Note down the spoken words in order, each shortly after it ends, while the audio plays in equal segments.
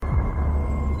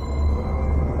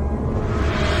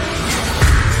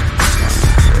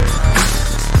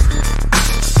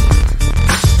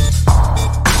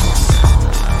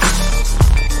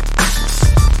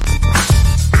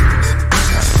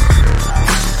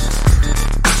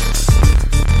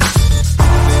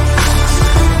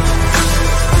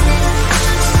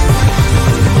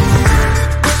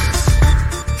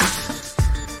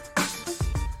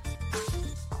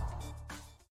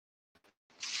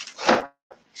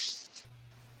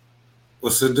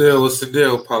What's the deal? What's the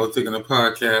deal? Politic in the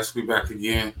podcast. We back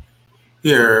again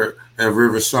here at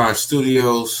Riverside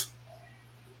Studios.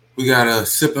 We got a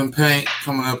Sip and Paint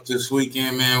coming up this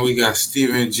weekend, man. We got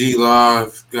Stephen G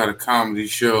live. Got a comedy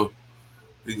show.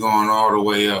 We going all the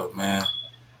way up, man.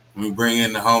 We bring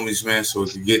in the homies, man, so we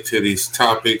can get to these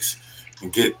topics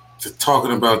and get to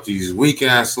talking about these weak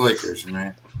ass Lakers,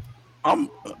 man.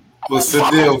 What's the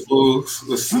deal, fools?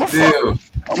 What's the deal?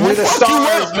 We're the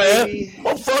stars, man.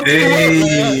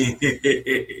 Hey,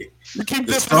 You keep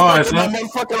The disrespecting stars, my huh?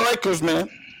 motherfucking Lakers, man.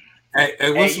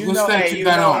 what's that you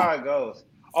got know on? how it goes.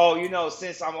 Oh,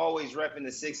 since I'm always repping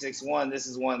the 661, this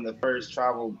is one of the first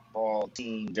travel ball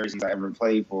team jerseys I ever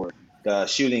played for, the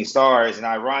Shooting Stars. And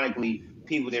ironically,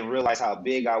 people didn't realize how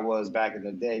big I was back in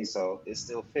the day, so it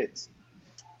still fits.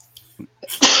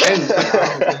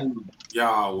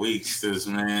 Y'all weaksters,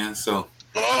 man. So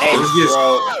Hey,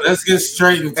 let's get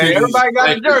straight into Hey, everybody got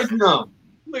the Lakers. jersey on.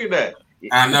 Look at that.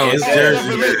 I know it's Yeah, Jersey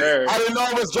yeah, Day. yeah. I didn't know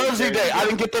it was Jersey Day. I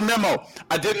didn't get the memo.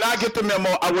 I did not get the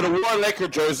memo. I would have worn a Laker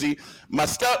jersey. My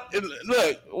stuff,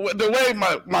 look, the way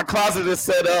my closet is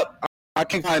set up, I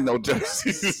can't find no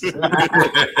jerseys. So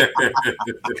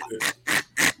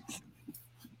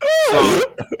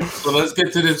let's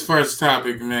get to this first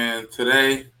topic, man.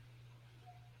 Today,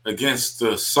 against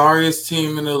the sorriest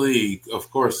team in the league, of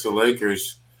course, the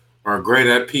Lakers are great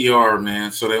at PR,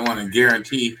 man. So they want to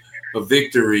guarantee a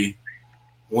victory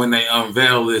when they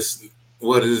unveil this.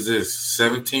 What is this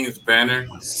 17th banner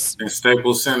in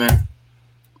Staples Center?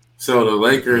 So the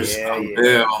Lakers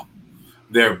unveil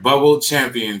their bubble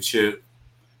championship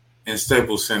in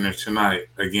Staples Center tonight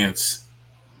against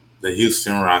the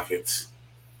Houston Rockets.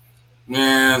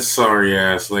 Man, sorry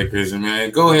ass Lakers,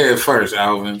 man. Go ahead first,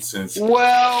 Alvin, since you're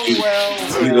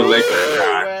the Lakers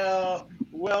guy.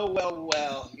 Well.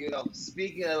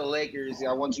 Speaking of the Lakers,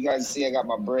 I want you guys to see I got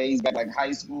my braids back like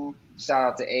high school. Shout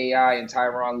out to AI and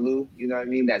Tyronn Lue. You know what I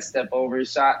mean? That step over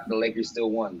shot, the Lakers still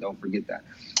won. Don't forget that.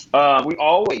 We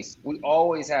always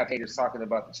have haters talking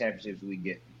about the championships we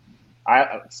get.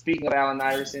 Speaking of Allen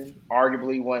Iverson,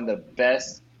 arguably one of the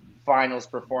best finals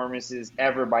performances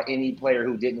ever by any player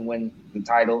who didn't win the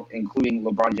title, including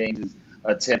LeBron James's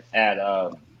attempt at,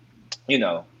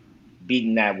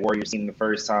 beating that Warriors team the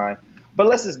first time. But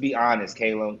let's just be honest,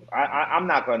 Caleb. I'm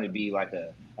not going to be like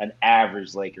an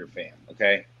average Laker fan,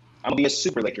 okay? I'm going to be a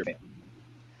super Laker fan.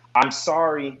 I'm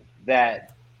sorry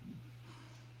that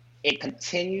it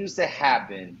continues to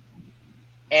happen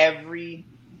every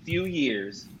few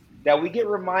years that we get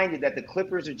reminded that the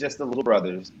Clippers are just the little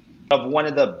brothers of one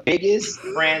of the biggest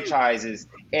franchises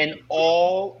in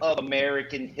all of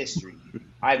American history.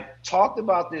 I've talked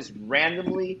about this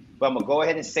randomly, but I'm going to go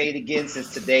ahead and say it again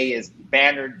since today is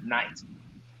banner night.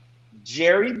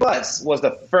 Jerry Buss was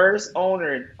the first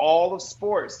owner in all of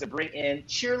sports to bring in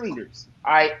cheerleaders.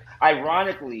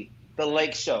 Ironically, the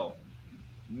Lake Show,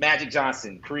 Magic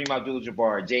Johnson, Kareem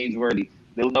Abdul-Jabbar, James Worthy,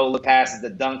 the Nola passes, the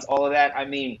dunks, all of that. I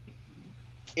mean,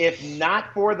 if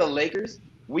not for the Lakers,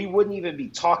 we wouldn't even be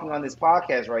talking on this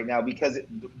podcast right now because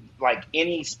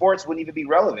any sports wouldn't even be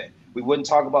relevant. We wouldn't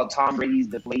talk about Tom Brady's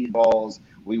deflated balls.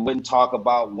 We wouldn't talk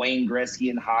about Wayne Gretzky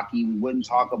in hockey. We wouldn't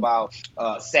talk about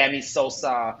Sammy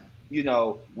Sosa,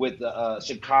 with the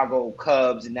Chicago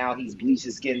Cubs, and now he's bleached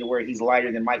his skin to where he's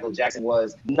lighter than Michael Jackson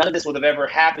was. None of this would have ever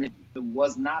happened if it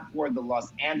was not for the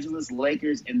Los Angeles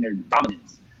Lakers and their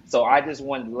dominance. So I just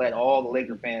wanted to let all the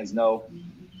Laker fans know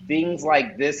things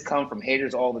like this come from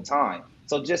haters all the time.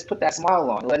 So just put that smile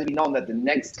on and let it be known that the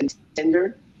next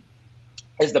contender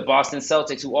is the Boston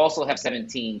Celtics, who also have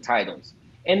 17 titles.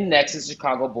 And next is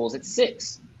Chicago Bulls at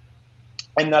 6.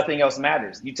 And nothing else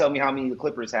matters. You tell me how many the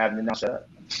Clippers have, and then I'll shut up.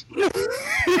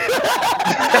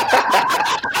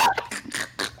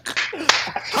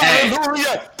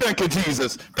 Hallelujah. Thank you,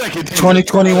 Jesus.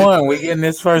 2021, we getting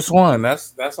this first one.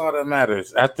 That's all that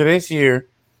matters. After this year,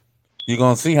 you're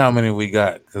going to see how many we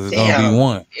got because it's going to be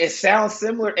one. It sounds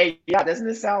similar. Hey, doesn't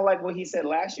it sound like what he said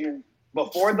last year?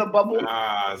 Before the bubble,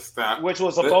 Stop. which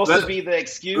was supposed to be the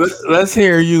excuse. Let's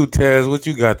hear you, Tez. What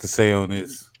you got to say on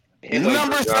this?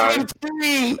 Number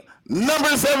 17. Number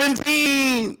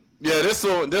 17. Yeah, this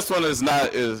one is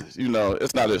not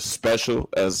it's not as special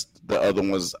as the other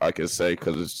ones, I can say,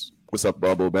 because it's a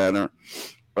bubble banner.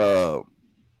 Yeah,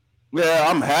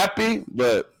 I'm happy,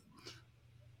 but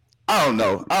I don't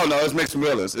know. It's mixed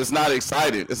feelings. It's not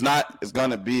exciting. It's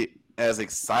gonna be as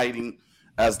exciting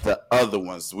as the other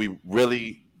ones. We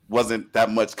really wasn't that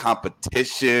much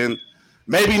competition.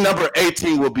 Maybe number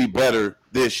 18 will be better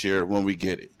this year when we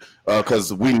get it,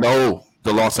 because we know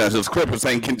the Los Angeles Clippers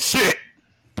ain't getting shit.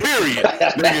 Period.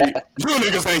 Nigga, you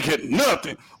niggas ain't getting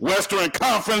nothing. Western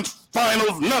Conference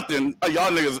Finals, nothing.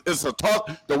 Y'all niggas, it's a toss.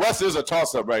 The West is a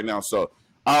toss up right now. So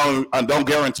I don't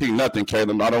guarantee nothing,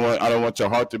 Caleb. I don't want your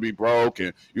heart to be broke,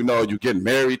 and you getting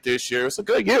married this year. It's a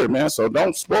good year, man. So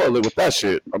don't spoil it with that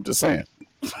shit. I'm just saying.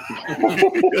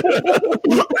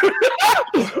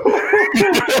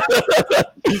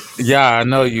 Yeah, I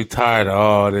know you tired of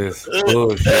all this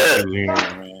bullshit,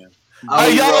 man.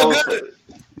 Y'all good.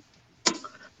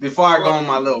 Before I go on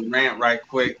my little rant right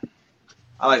quick,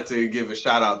 I like to give a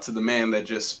shout out to the man that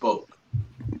just spoke,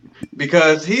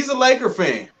 because he's a Laker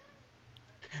fan,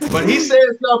 but he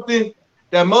said something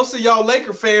that most of y'all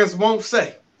Laker fans won't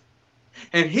say.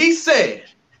 And the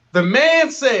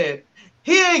man said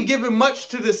he ain't giving much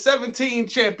to the 17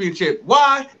 championship.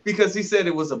 Why? Because he said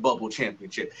it was a bubble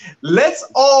championship. Let's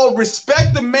all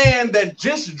respect the man that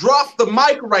just dropped the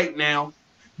mic right now,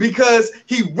 because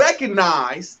he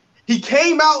recognized, he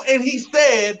came out and he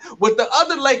said what the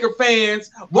other Laker fans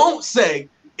won't say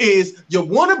is you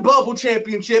won a bubble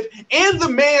championship, and the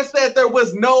man said there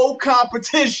was no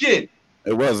competition.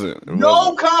 It wasn't.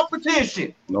 No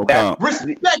competition. No comp.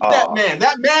 Respect that man.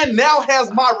 That man now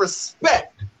has my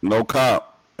respect. No comp.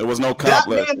 It was no comp. That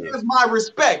man has my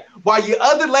respect. While you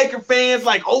other Laker fans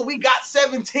like, oh, we got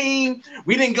 17.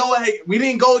 We didn't go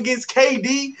against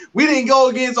KD. We didn't go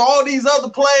against all these other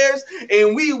players,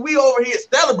 and we over here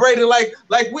celebrating like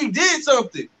we did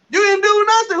something. You didn't do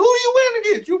nothing. Who you went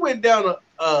against? You went down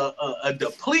a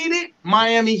depleted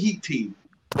Miami Heat team.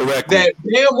 Correct. That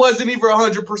damn wasn't even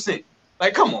 100%.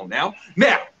 Like, come on now.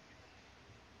 Now,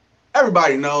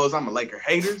 everybody knows I'm a Laker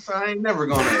hater, so I ain't never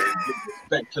gonna give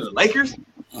respect to the Lakers.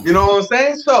 You know what I'm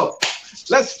saying? So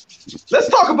let's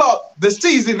talk about the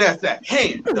season that's at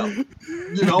hand, though.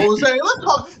 You know what I'm saying?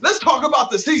 Let's talk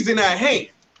about the season at hand,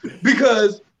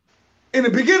 because in the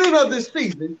beginning of this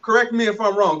season, correct me if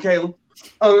I'm wrong, Caleb.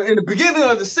 In the beginning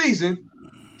of the season,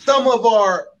 some of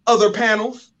our other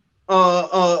panels,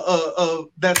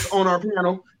 that's on our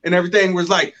panel and everything, was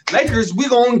like, Lakers, we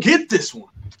gonna get this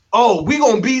one. Oh, we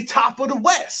gonna be top of the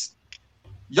West.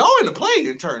 Y'all in the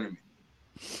play-in tournament.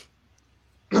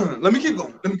 Let me keep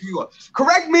going.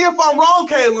 Correct me if I'm wrong,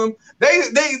 Caleb. They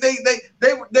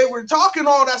were talking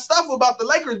all that stuff about the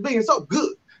Lakers being so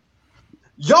good.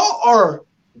 Y'all are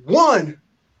one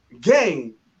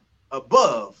game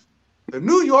above the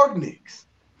New York Knicks.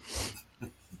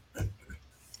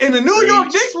 And the New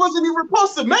York Knicks wasn't even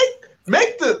supposed to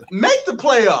make the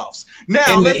playoffs.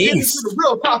 Now let's get into the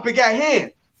real topic at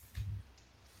hand.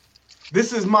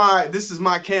 This is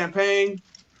my campaign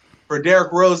for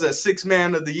Derrick Rose as Sixth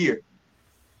Man of the Year.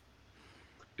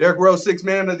 Derrick Rose, Sixth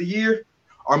Man of the Year,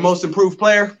 our most improved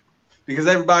player, because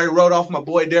everybody wrote off my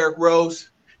boy Derrick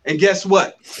Rose. And guess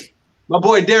what? My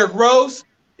boy Derrick Rose,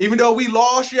 even though we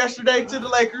lost yesterday to the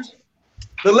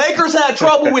Lakers had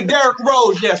trouble with Derrick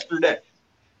Rose yesterday.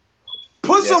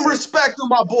 Put some respect on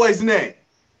my boy's name.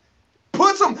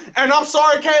 And I'm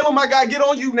sorry, Caleb, I gotta get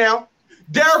on you now.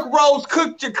 Derrick Rose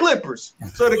cooked your Clippers.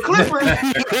 So the Clippers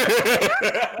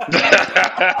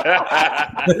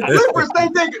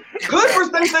think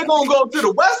they're gonna go to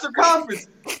the Western Conference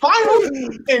Finals,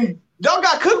 and y'all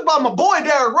got cooked by my boy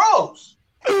Derrick Rose.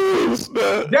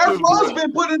 Derrick Rose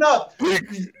been putting up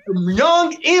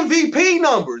young MVP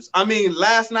numbers. I mean,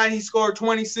 last night he scored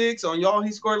 26 on y'all.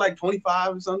 He scored like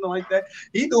 25 or something like that.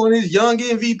 He doing his young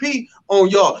MVP on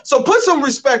y'all. So put some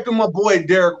respect on my boy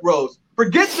Derrick Rose.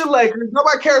 Forget the Lakers.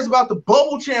 Nobody cares about the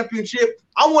bubble championship.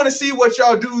 I want to see what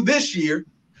y'all do this year.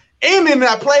 And in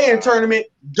that play-in tournament,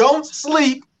 don't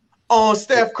sleep on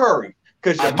Steph Curry,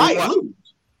 because you might lose.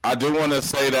 I do want to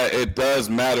say that it does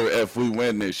matter if we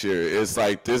win this year. It's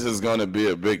like this is going to be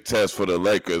a big test for the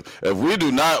Lakers. If we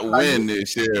do not win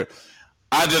this year,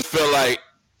 I just feel like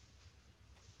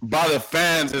by the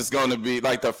fans, it's going to be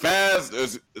like the fans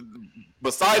is,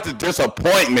 besides the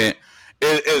disappointment,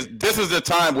 this is the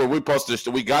time where we're supposed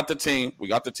to. We got the team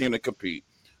to compete.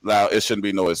 Now it shouldn't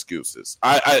be no excuses.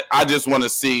 I just want to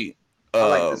see.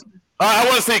 I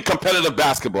want to see competitive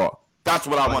basketball. That's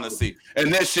what I want to see.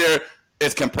 And this year,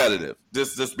 it's competitive.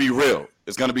 Just be real.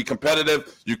 It's going to be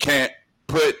competitive. You can't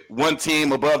put one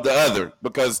team above the other,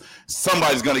 because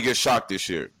somebody's going to get shocked this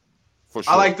year. For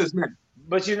sure. I like this man.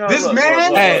 But you know, this look,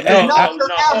 man is not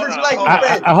your average Laker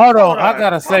fan. Hold on. I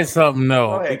got to say something,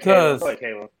 though, because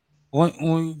Caleb.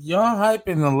 when y'all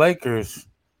hyping the Lakers,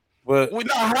 but we're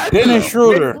not hyping Dennis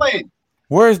Schroeder,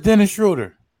 where's Dennis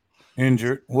Schroeder?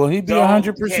 Injured? Will he be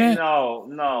 100%?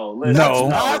 No.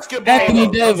 Anthony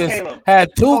Davis had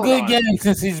two good games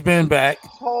since he's been back.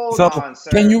 Hold on,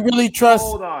 sir. Can you really trust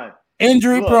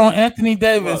injury-prone Anthony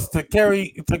Davis to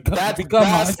become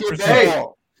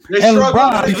 100%? And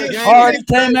LeBron already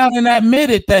came out and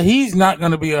admitted that he's not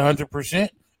going to be 100%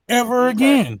 ever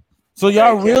again. So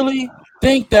y'all really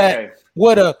think that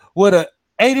with a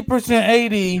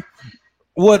 80% AD,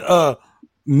 with a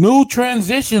new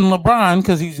transition LeBron,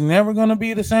 because he's never going to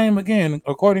be the same again,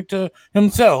 according to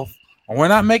himself. We're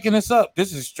not making this up.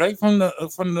 This is straight from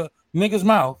the nigga's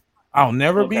mouth. I'll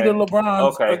never be the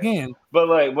LeBron again. But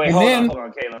wait, hold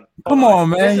on, Caleb. Come on,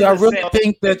 man. Y'all really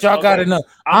think that y'all got enough?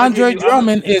 Andre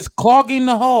Drummond is clogging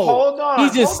the hole. Hold on.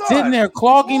 He's just sitting there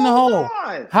clogging the hole.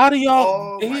 How do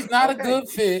y'all? He's not a good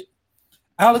fit.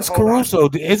 Alex Caruso,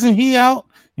 isn't he out?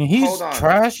 And he's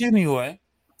trash anyway.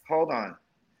 Hold on.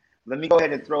 Let me go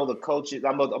ahead and throw the coaches.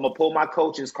 I'm gonna pull my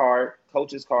coach's card.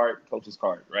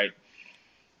 Right.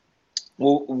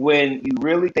 Well, when you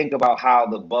really think about how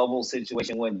the bubble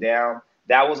situation went down,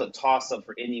 that was a toss-up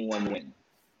for anyone to win.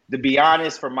 To be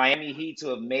honest, for Miami Heat to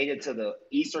have made it to the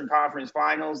Eastern Conference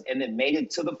Finals and then made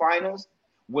it to the finals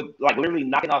with literally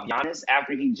knocking off Giannis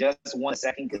after he just won a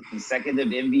second consecutive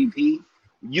MVP,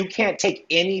 you can't take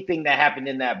anything that happened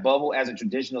in that bubble as a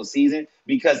traditional season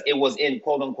because it was in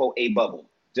quote-unquote a bubble,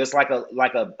 just like a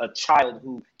child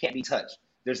who can't be touched.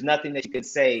 There's nothing that you could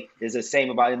say is the same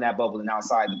about in that bubble than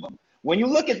outside the bubble. When you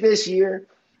look at this year,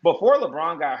 before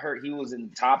LeBron got hurt, he was in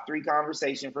the top 3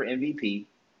 conversation for MVP.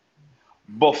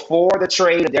 Before the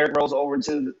trade of Derrick Rose over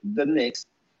to the Knicks.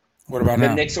 What about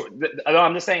now?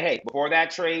 I'm just saying, hey, before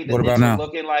that trade, the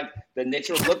Knicks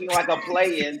were looking like a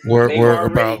play-in. We're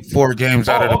about 4 games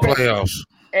out of the playoffs.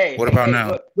 Hey, what about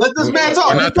now? Let this man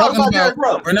talk.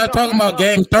 We're not talking about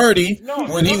game 30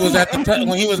 when he was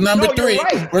when he was number 3.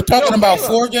 Right. We're talking about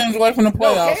 4 games away from the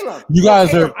playoffs. You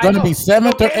guys are going to be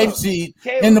 7th or 8th seed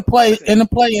in the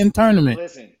play-in tournament.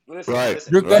 Listen, right.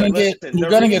 You're going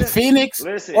to get Phoenix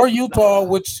or Utah,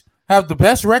 which have the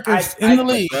best records in the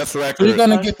league. So you're going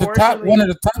to get one of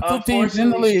the top 2 teams in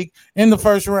the league in the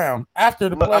first round after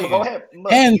the play-in.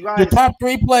 And your top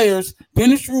 3 players,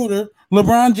 Dennis Schroeder,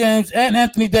 LeBron James, and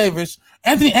Anthony Davis.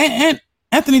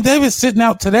 Anthony Davis sitting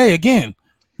out today again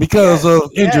because of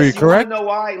injury, correct? You know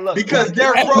why? Look, because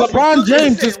LeBron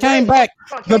James just came back.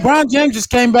 LeBron James just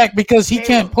came back because he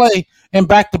can't play in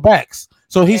back-to-backs.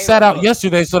 So he sat out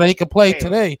yesterday so that he could play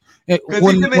today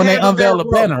when they unveil the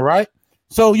banner, right?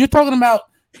 So you're talking about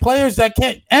players that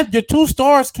can't, and your 2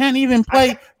 stars can't even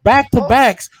play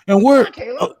back-to-backs, and we're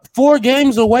 4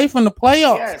 games away from the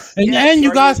playoffs. And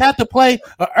you guys have to play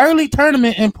an early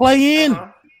tournament and play in.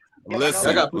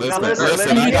 Listen. Are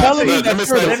you telling me that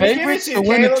you're the favorites to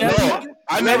win the championship?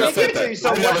 I never said that.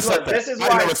 I never said that.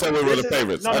 I never said we were the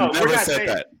favorites. I never said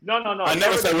that. No. I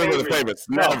never said we were the favorites.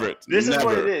 Never. This is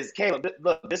what it is, Caleb.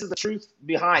 Look, this is the truth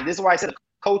behind. This is why I said a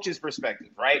coach's perspective,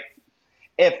 right?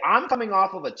 If I'm coming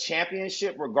off of a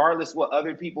championship, regardless what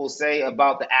other people say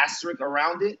about the asterisk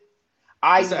around it,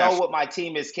 I know what my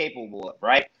team is capable of,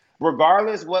 right?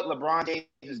 Regardless what LeBron James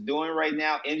is doing right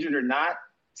now, injured or not,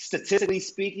 statistically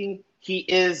speaking, he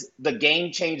is the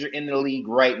game changer in the league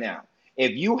right now.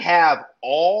 If you have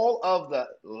all of the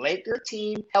Laker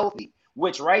team healthy,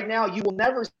 which right now you will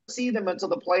never see them until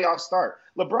the playoffs start.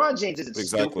 LeBron James isn't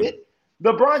stupid.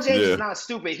 LeBron James is not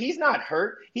stupid. He's not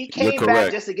hurt. He came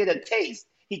back just to get a taste.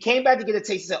 He came back to get a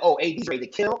taste. He said, "Oh, AD's ready to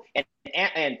kill."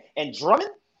 And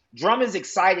Drummond's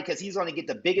excited because he's going to get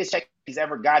the biggest check he's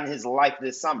ever gotten in his life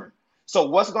this summer. So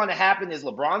what's going to happen is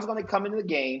LeBron's going to come into the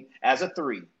game as a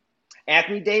 3.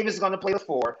 Anthony Davis is going to play the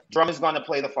 4. Drummond's going to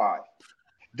play the 5.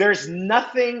 There's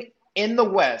nothing in the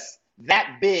West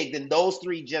that big than those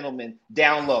 3 gentlemen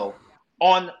down low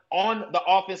on the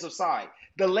offensive side.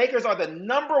 The Lakers are the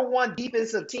number 1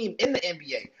 defensive team in the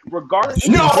NBA, regardless.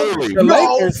 No, they're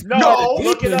not.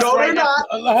 Look it up right now.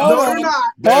 No, they're not.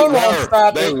 Hold on,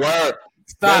 stop it. They were.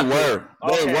 Stop. They were.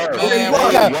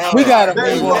 We got to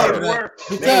move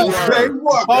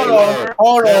on.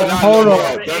 Hold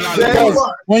on. Because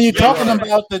when you're talking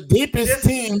about the deepest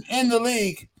team in the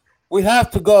league, we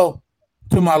have to go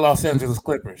to my Los Angeles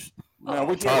Clippers. Man,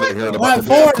 we're tired of hearing about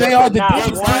they are the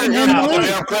deepest team in the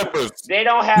league. Clippers. They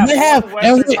don't have.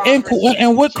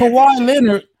 And with Kawhi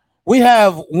Leonard, we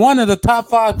have one of the top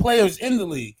 5 players in the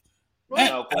league.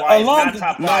 No, Kawhi is not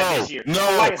top 5 this year.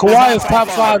 Kawhi is top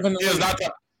 5 in the league.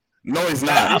 No, he's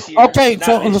not. Okay,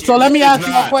 so let me ask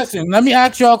you a question. No,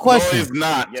 he's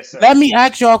not. Yes, sir. Let me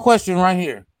ask you a question right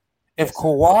here. If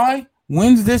Kawhi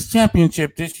wins this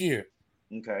championship this year,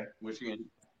 okay,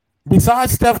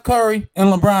 besides Steph Curry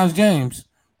and LeBron James,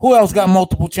 who else got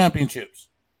multiple championships?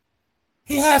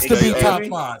 He has to be top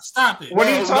 5. Stop it. What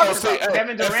are you talking about?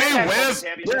 Kevin Durant.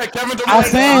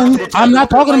 I'm not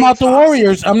talking about the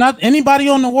Warriors. I'm not anybody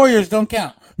on the Warriors don't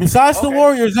count. Besides the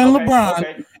Warriors and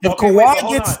LeBron, if Kawhi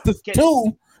gets the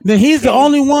 2, then he's the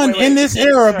only one wait, in this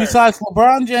era sir. besides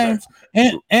LeBron James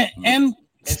and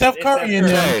Steph Curry in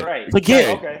there to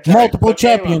get multiple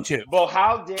championships. Well,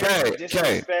 how dare you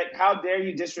disrespect? How dare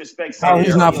you disrespect? How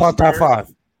he's not top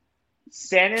 5?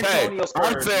 San Antonio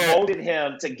Spurs molded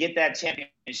him to get that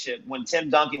championship when Tim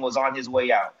Duncan was on his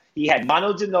way out. He had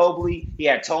Manu Ginobili, he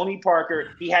had Tony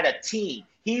Parker, he had a team.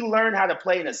 He learned how to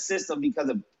play in a system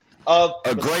because of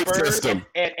a great Spurs system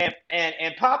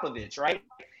and Popovich, right?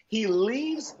 He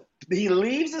leaves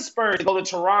the Spurs to go to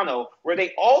Toronto, where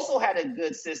they also had a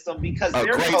good system because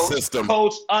their coach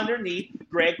coached underneath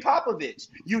Greg Popovich.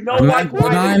 You know I'm why? not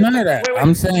denying none of that.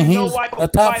 I'm saying he's a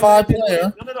top 5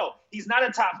 player. No. He's not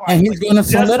a top 5. And he's going to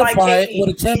solidify it with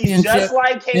a championship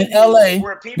in LA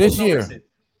this year.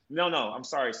 No, I'm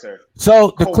sorry, sir.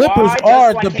 So the Clippers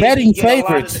are the betting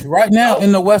favorites right now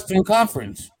in the Western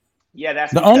Conference. Yeah,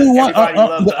 that's the only one.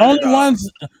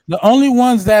 The only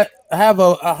ones that have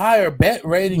a higher bet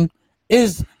rating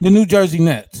is the New Jersey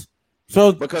Nets.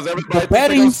 So because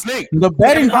the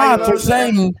betting odds are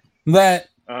saying that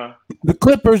the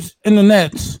Clippers and the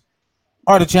Nets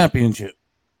are the championship.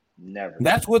 Never.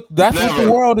 That's what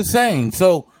the world is saying.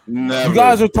 So you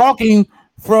guys are talking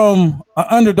from an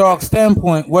underdog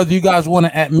standpoint, whether you guys want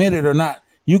to admit it or not.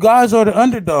 You guys are the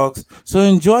underdogs. So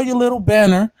enjoy your little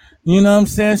banner. You know what I'm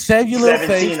saying? Shave your little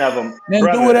face. 17 of them.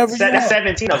 And do whatever you want.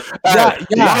 17 of them. Why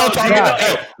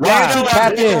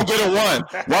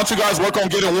don't you guys work on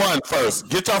getting one first?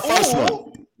 Get your first one.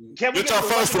 Can we get your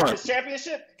first one?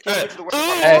 Championship?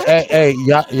 Hey,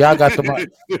 y'all got the mic.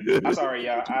 I'm sorry,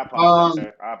 y'all. I apologize,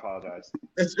 sir. I apologize.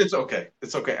 It's okay.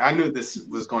 It's okay. I knew this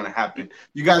was going to happen.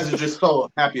 You guys are just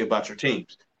so happy about your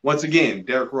teams. Once again,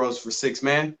 Derrick Rose for 6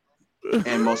 man,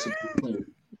 and most of the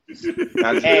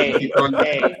now let's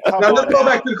go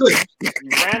back to the Clippers.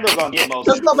 Randall's gonna get most.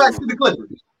 Let's go back to the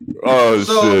Clippers. Oh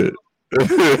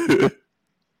shit!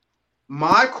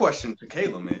 My question to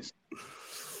Caleb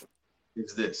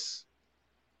is this: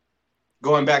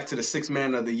 going back to the 6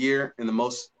 man of the year and the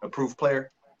most approved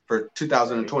player for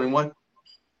 2021,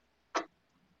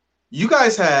 you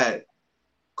guys had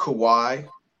Kawhi,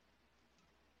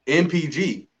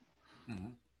 MPG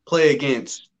play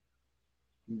against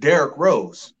Derrick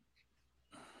Rose.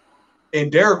 And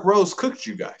Derrick Rose cooked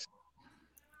you guys.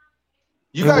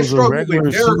 You guys struggled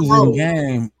with Derrick Rose.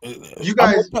 Game. You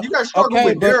guys struggled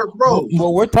with Derrick Rose.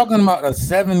 Well, we're talking about a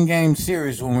 7-game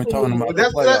series when we're talking about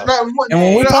the playoffs. And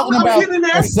when we're talking about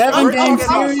a 7-game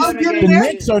series, the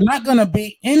Knicks are not going to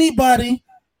beat anybody,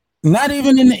 not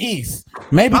even in the East.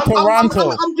 Maybe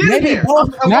Toronto. Maybe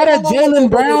both. Now that Jaylen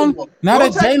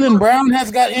Brown has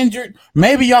got injured,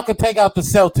 maybe y'all could take out the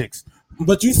Celtics.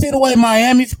 But you see the way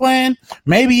Miami's playing?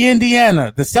 Maybe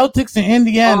Indiana. The Celtics and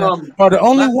Indiana are the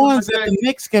only ones that the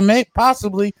Knicks can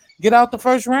possibly get out the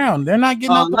first round. They're not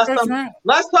getting out the first round.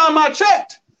 Last time I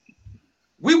checked,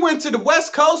 we went to the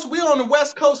West Coast. We're on the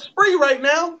West Coast spree right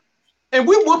now, and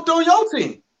we whooped on your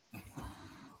team.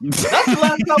 That's the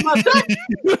last time I checked.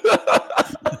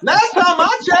 Last time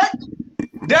I checked,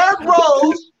 Derrick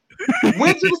Rose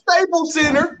went to the Staples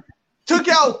Center, took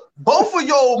out both of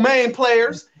your main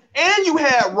players, and you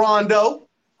had Rondo.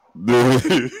 Y'all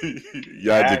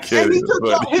just kidding. And he took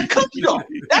y'all, he cooked y'all.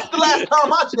 That's the last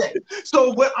time I checked.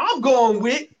 So what I'm going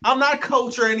with, I'm not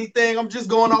coach or anything. I'm just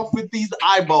going off with these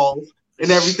eyeballs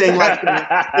and everything like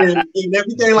that. and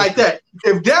everything like that.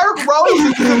 If Derrick Rose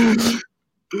is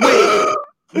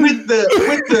with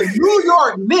the New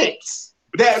York Knicks,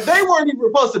 that they weren't even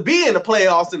supposed to be in the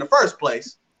playoffs in the first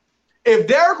place. If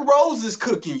Derrick Rose is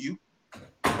cooking you,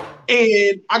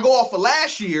 and I go off of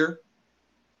last year,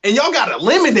 and y'all got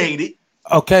eliminated.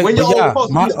 Okay, but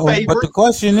the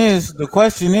question is,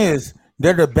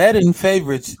 they're the betting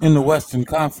favorites in the Western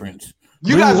Conference.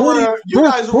 Who do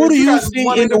you see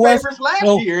in the West?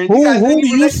 Who do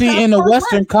you see in the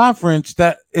Western Conference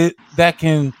that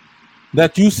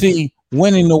you see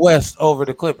winning the West over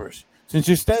the Clippers? Since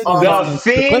you're stating the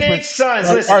Phoenix Suns.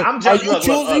 Listen, I'm just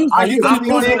choosing. Are you choosing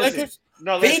the Lakers?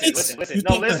 No, listen.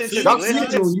 No, listen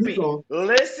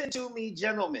to me,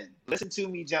 gentlemen. Listen to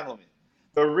me, gentlemen.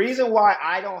 The reason why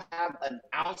I don't have an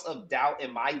ounce of doubt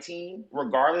in my team,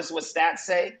 regardless what stats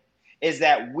say, is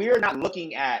that we're not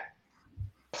looking at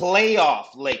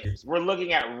playoff Lakers. We're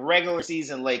looking at regular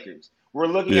season Lakers. We're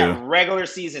looking at regular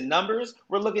season numbers.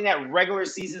 We're looking at regular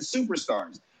season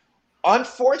superstars.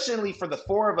 Unfortunately for the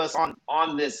 4 of us on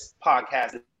this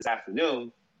podcast this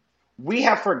afternoon, we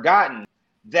have forgotten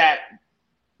that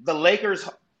the Lakers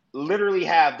literally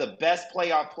have the best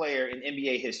playoff player in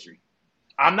NBA history.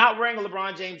 I'm not wearing a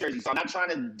LeBron James jersey, so I'm not trying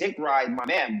to dick ride my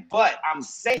man, but I'm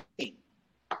saying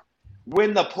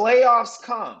when the playoffs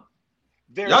come,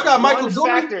 there's y'all got one Michael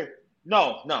factor.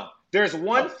 No. There's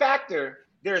one factor.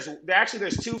 There's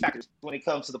two factors when it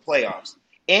comes to the playoffs.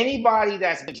 Anybody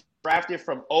that's been drafted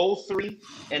from 03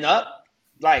 and up,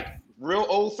 like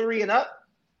real 03 and up,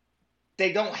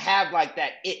 they don't have like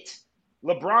that it.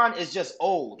 LeBron is just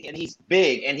old and he's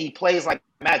big and he plays like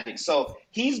magic. So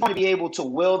he's going to be able to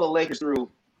will the Lakers through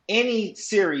any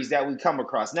series that we come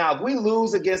across. Now, if we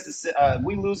lose against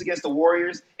the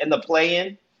Warriors in the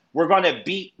play-in, we're going to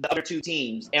beat the other two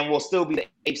teams and we'll still be the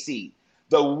 8th seed.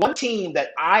 The one team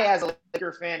that I, as a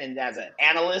Laker fan and as an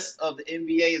analyst of the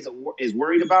NBA, is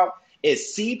worried about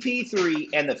is CP3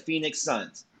 and the Phoenix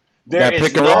Suns. There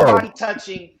is nobody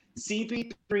touching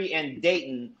CP3 and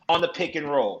Dayton on the pick and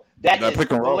roll. That is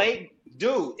pick and roll.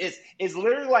 Dude, it's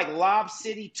literally like Lob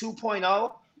City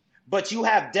 2.0, but you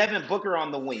have Devin Booker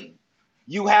on the wing.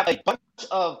 You have a bunch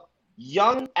of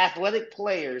young athletic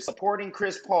players supporting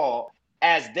Chris Paul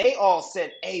as they all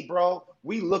said, hey, bro,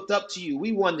 we looked up to you.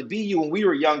 We wanted to be you when we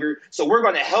were younger, so we're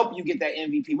going to help you get that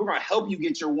MVP. We're going to help you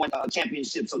get your one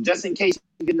championship. So just in case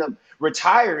you end up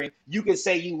retiring, you can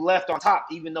say you left on top,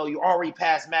 even though you already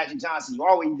passed Magic Johnson. You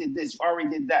already did this. You already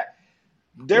did that.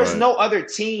 There's no other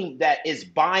team that is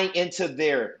buying into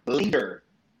their leader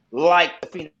like the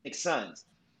Phoenix Suns.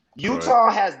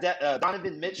 Utah has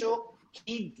Donovan Mitchell.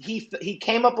 He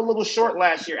came up a little short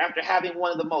last year after having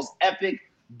one of the most epic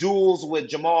duels with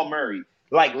Jamal Murray.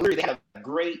 Like, literally, they had a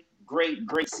great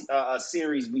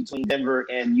series between Denver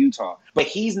and Utah. But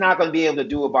he's not going to be able to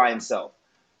do it by himself.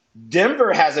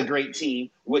 Denver has a great team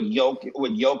with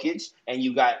Jokic, and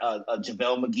you got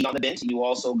JaVale McGee on the bench, and you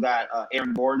also got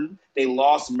Aaron Gordon. They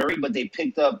lost Murray, but they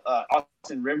picked up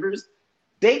Austin Rivers.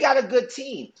 They got a good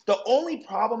team. The only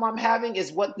problem I'm having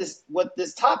is what this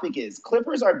topic is.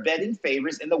 Clippers are betting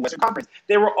favorites in the Western Conference.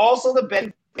 They were also the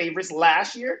betting favorites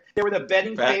last year. They were the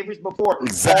betting favorites before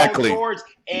Paul George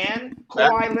and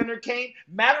Kawhi Leonard came.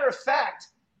 Matter of fact,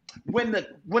 when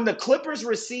the Clippers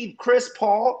received Chris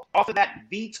Paul off of that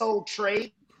veto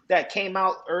trade that came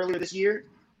out earlier this year,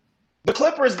 the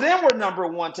Clippers then were number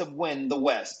one to win the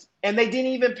West. And they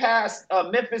didn't even pass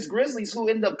Memphis Grizzlies, who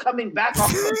ended up coming back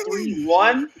off of a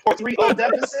 3-1 or 3-0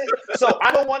 deficit. So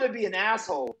I don't want to be an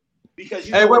asshole because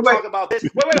you talk about this.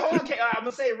 Wait, hold on. I'm going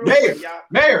to say it real quick, y'all.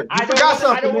 Mayor, you forgot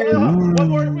something.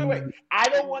 I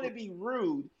don't want to be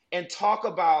rude and talk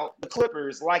about the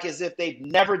Clippers like as if they've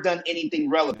never done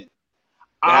anything relevant.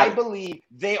 I believe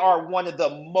they are one of the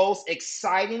most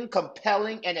exciting,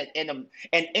 compelling, and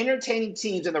entertaining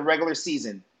teams in the regular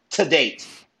season to date.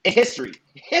 In history.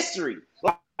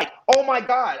 Like, oh my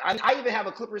God. I even have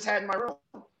a Clippers hat in my room,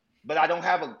 but I don't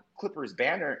have a Clippers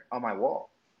banner on my wall.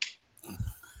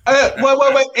 Wait.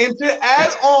 And to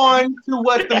add on to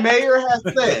what the mayor has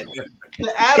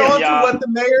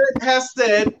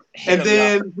said, and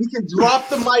then we can drop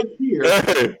the mic here.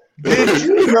 Did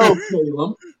you know,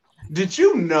 Caleb? Did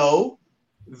you know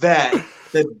that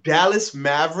the Dallas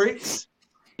Mavericks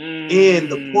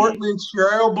and the Portland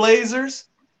Trail Blazers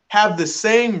have the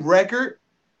same record?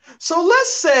 So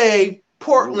let's say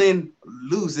Portland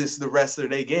loses the rest of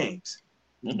their games.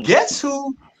 Guess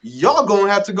who y'all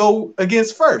gonna have to go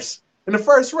against first in the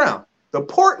first round? The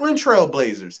Portland Trail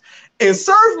Blazers. And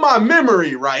serve my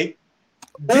memory right.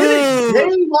 Didn't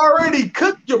Dame already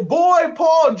cook your boy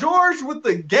Paul George with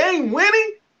the game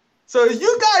winning? So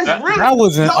you guys really that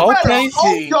was an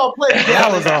OKC. That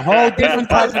was a whole different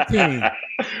type of team.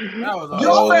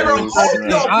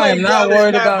 I am not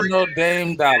worried about no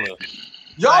Dame Dollar.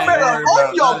 Y'all better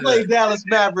hope y'all play Dallas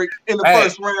Mavericks in the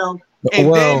first round.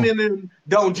 And then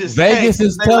don't just Vegas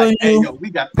is telling you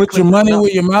put your money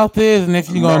where your mouth is, and if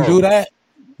you're gonna do that,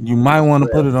 you might want to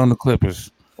put it on the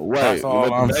Clippers. That's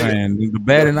all I'm saying. The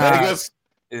betting odds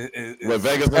is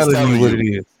Vegas telling you what it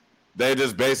is. They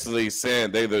just basically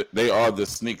saying they are the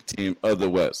sneak team of the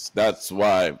West. That's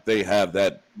why they have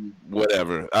that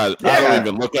whatever. I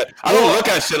don't look at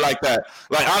shit like that.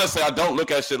 Like honestly, I don't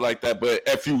look at shit like that. But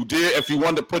if you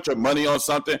wanted to put your money on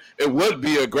something, it would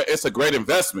be it's a great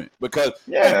investment because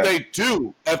if they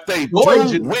do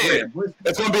win,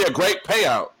 it's going to be a great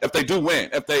payout. If they do win,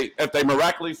 if they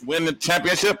miraculously win the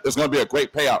championship, it's going to be a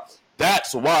great payout.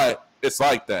 That's why it's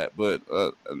like that. But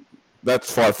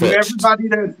that's far-fetched.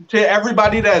 To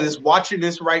everybody that is watching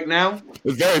this right now,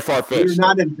 it's very far-fetched. You're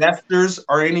not investors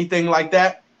or anything like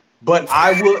that, but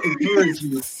I will encourage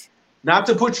you not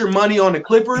to put your money on the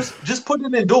Clippers. Just put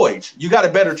it in Deutsch. You got a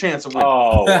better chance of winning.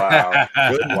 Oh, wow.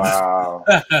 Wow.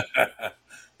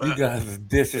 You guys are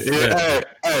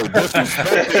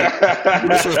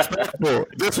disrespectful.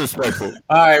 Disrespectful.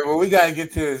 All right, well, we got to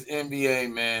get to this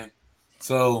NBA, man.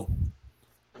 So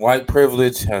white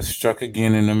privilege has struck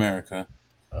again in America.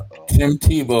 Tim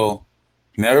Tebow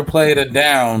never played a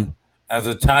down as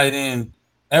a tight end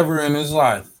ever in his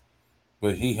life,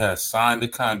 but he has signed a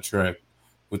contract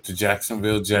with the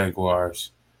Jacksonville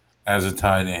Jaguars as a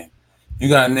tight end. You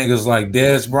got niggas like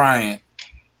Dez Bryant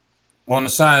on the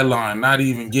sideline, not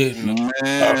even getting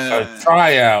a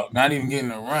tryout, not even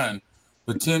getting a run.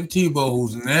 But Tim Tebow,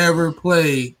 who's never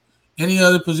played any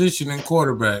other position in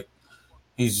quarterback,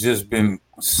 he's just been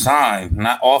signed,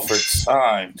 not offered,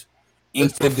 signed.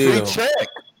 Inked the deal.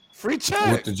 Free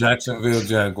check. With the Jacksonville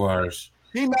Jaguars.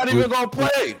 He's not even going to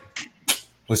play.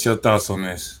 What's your thoughts on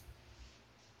this?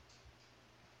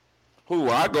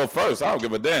 I go first. I don't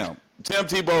give a damn. Tim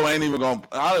Tebow ain't even going to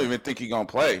 – I don't even think he's going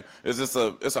to play. It's just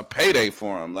it's a payday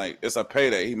for him. Like, it's a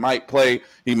payday. He might play.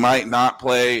 He might not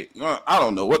play. I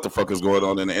don't know what the fuck is going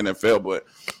on in the NFL, but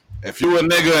if you a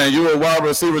nigga and you a wide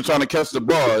receiver trying to catch the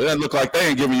ball, it doesn't look like they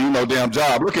ain't giving you no damn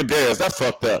job. Look at Dez. That's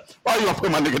fucked up. Why you going to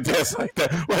put my nigga Dez like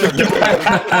that?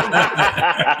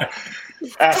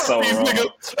 That's so wrong.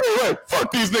 Hey,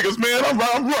 fuck these niggas, man. I'm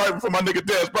riding for my nigga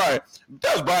Dez Bryant.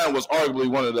 Dez Bryant was arguably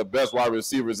one of the best wide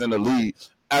receivers in the league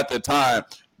at the time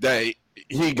that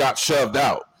he got shoved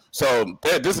out. So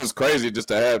this is crazy just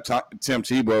to have Tim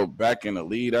Tebow back in the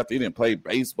lead after he didn't play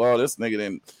baseball. This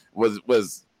nigga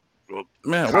was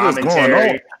man, what is going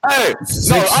on? Hey,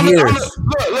 I'm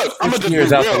gonna just be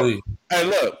real. Hey,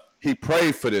 look, he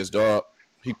prayed for this, dog.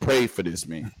 He prayed for this,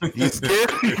 man. He's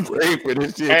scared. He prayed for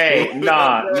this shit. Hey,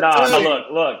 nah.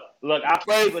 Look. I'll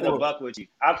keep it a buck with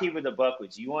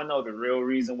you. You want to know the real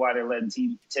reason why they're letting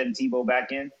Tim Tebow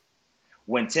back in?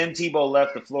 When Tim Tebow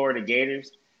left the Florida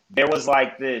Gators, there was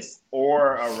like this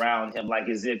aura around him, like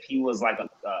as if he was like a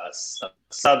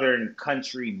Southern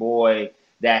country boy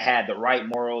that had the right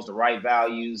morals, the right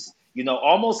values,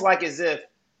 almost like as if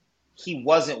he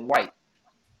wasn't white.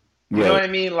 You know what I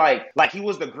mean? Like he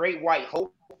was the great white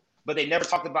hope, but they never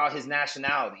talked about his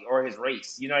nationality or his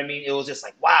race. You know what I mean? It was just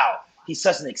like, wow, he's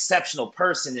such an exceptional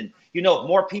person. And, if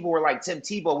more people were like Tim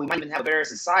Tebow, we might even have a better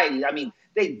society. I mean,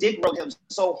 they did grow him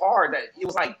so hard that it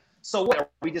was like, so what? Are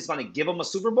we just going to give him a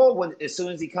Super Bowl as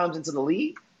soon as he comes into the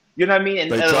league? You know what I mean? And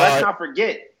let's not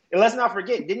forget,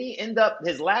 didn't he end up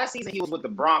his last season? He was with the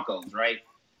Broncos, right?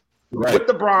 With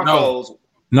the Broncos.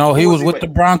 No, he was with the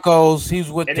Broncos. He was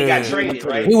with he got traded,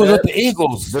 right? He was with the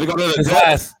Eagles. Did he go to the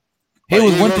Jets? He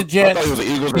was with the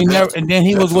Jets. And then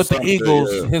he was with the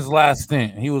Eagles. His last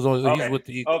stint. He was with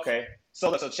the Eagles. Okay,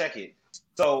 so check it.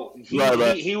 So he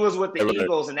was with the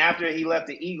Eagles, and after he left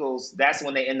the Eagles, that's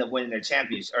when they end up winning their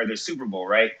championship or their Super Bowl,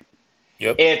 right?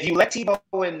 Yep. If you let Tebow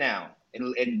in now,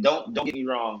 and don't get me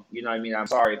wrong, you know what I mean? I'm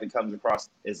sorry if it comes across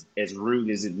as rude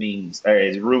as it means, or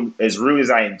as rude as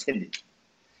I intended.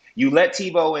 You let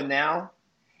Tebow in now,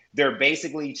 they're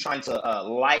basically trying to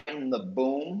lighten the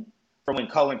boom from when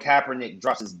Colin Kaepernick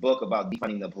drops his book about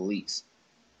defunding the police.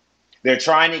 They're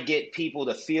trying to get people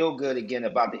to feel good again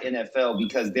about the NFL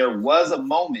because there was a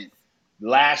moment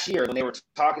last year when they were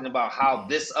talking about how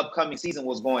this upcoming season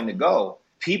was going to go.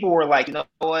 People were like, you know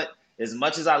what? As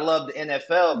much as I love the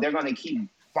NFL, they're going to keep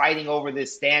fighting over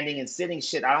this standing and sitting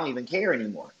shit. I don't even care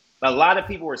anymore. A lot of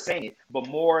people were saying it, but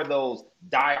more of those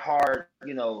diehard,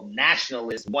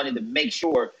 nationalists wanted to make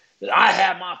sure that I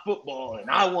have my football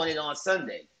and I want it on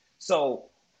Sunday. So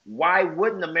why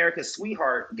wouldn't America's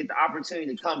sweetheart get the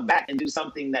opportunity to come back and do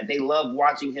something that they love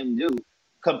watching him do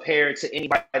compared to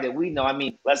anybody that we know? I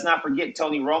mean, let's not forget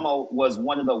Tony Romo was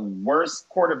one of the worst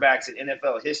quarterbacks in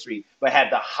NFL history, but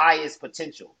had the highest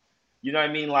potential. You know what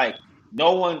I mean? Like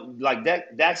no one like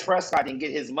Dak Prescott didn't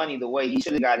get his money the way he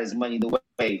should have got his money, the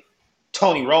way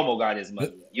Tony Romo got his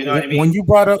money. You know what I mean? When you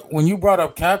brought up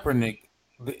Kaepernick,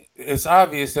 it's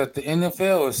obvious that the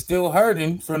NFL is still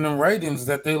hurting from the ratings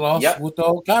that they lost with the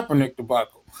whole Kaepernick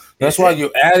debacle. That's why you're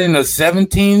adding a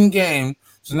 17 game.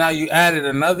 So now you added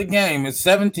another game. It's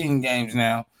 17 games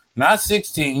now, not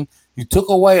 16. You took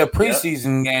away a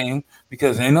preseason game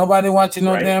because ain't nobody watching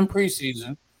no damn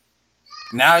preseason.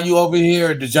 Now you over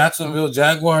here, the Jacksonville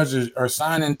Jaguars are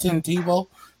signing Tim Tebow.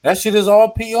 That shit is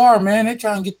all PR, man. They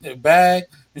trying to get their bag.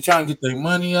 They trying to get their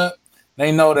money up.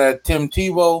 They know that Tim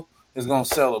Tebow is going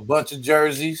to sell a bunch of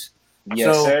jerseys.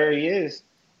 Yes, sir, he is.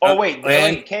 Oh, wait,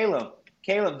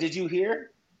 Caleb, did you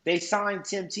hear? They signed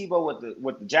Tim Tebow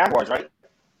with the Jaguars, right?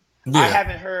 Yeah. I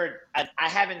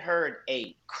haven't heard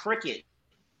a cricket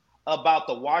about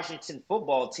the Washington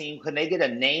football team. Can they get a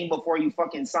name before you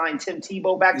fucking sign Tim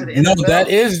Tebow back to the NFL? No, that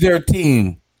is their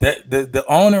team. That the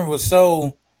owner was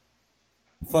so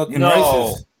fucking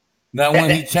racist that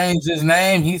when he changed his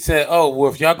name, he said, "Oh,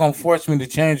 well, if y'all gonna force me to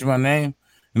change my name,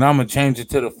 then I'm gonna change it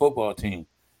to the football team."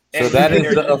 So that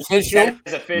is the official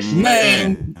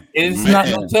name. It's not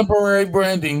no temporary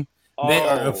branding. They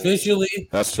are officially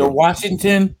the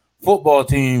Washington football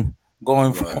team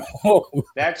going forward.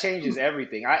 That changes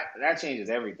everything. That changes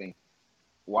everything.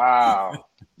 Wow.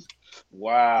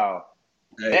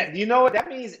 Hey. You know what that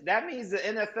means? That means the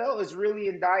NFL is really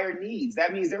in dire needs.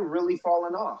 That means they're really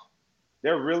falling off.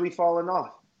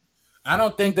 I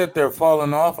don't think that they're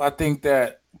falling off. I think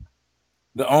that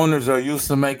the owners are used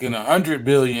to making $100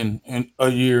 billion a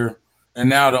year, and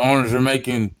now the owners are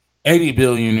making $80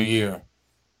 billion a year.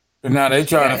 And now they're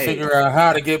trying to figure out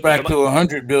how to get back to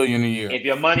 $100 billion a year. If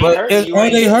your money hurts, are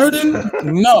they hurting?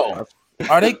 No.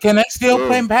 Are they? Can they still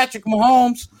pay Patrick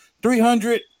Mahomes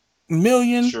 $300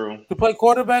 million to play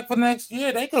quarterback for next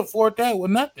year? They could afford that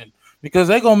with nothing because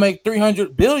they're gonna make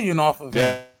 $300 billion off of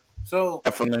it. So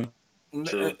definitely,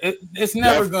 it's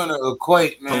never gonna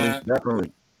equate, man.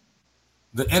 Definitely.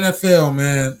 The NFL,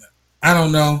 man. I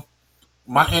don't know.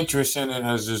 My interest in it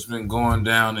has just been going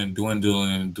down and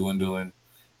dwindling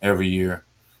every year.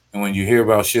 And when you hear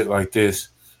about shit like this,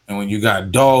 and when you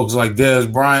got dogs like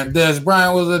Dez Bryant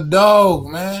was a dog,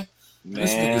 man.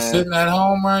 This nigga sitting at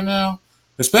home right now.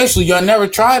 Especially, y'all never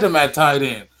tried him at tight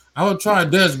end. I would try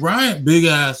Dez Bryant big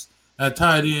ass at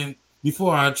tight end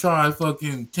before I tried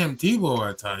fucking Tim Tebow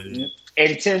at tight end.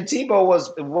 And Tim Tebow was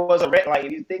a red. Like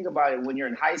if you think about it, when you're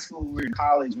in high school, when you're in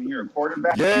college, when you're a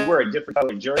quarterback, you wear a different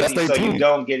color jersey, so you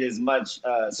don't get as much.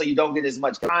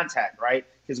 Contact, right?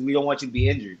 Because we don't want you to be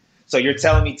injured. So you're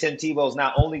telling me Tim Tebow is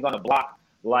not only going to block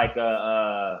like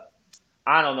I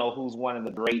don't know who's one of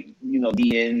the great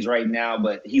DNs right now,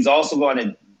 but he's also going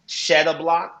to shed a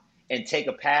block and take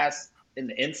a pass in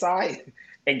the inside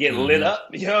and get lit up.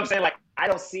 You know what I'm saying? Like, I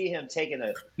don't see him taking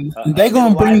they're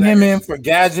going to bring him in for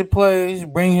gadget plays,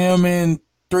 bring him in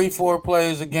 3-4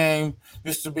 plays a game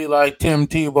just to be like Tim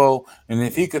Tebow. And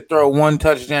if he could throw one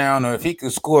touchdown or if he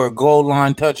could score a goal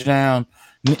line touchdown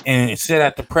and sit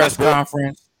at the press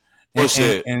conference.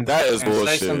 And that is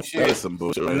bullshit. That is some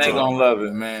bullshit. And they're going to love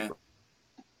it, man.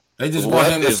 They just want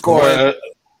him to score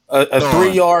a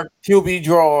 3-yard QB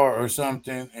draw or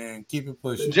something and keep it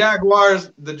pushing.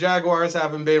 The Jaguars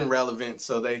haven't been relevant,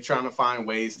 so they're trying to find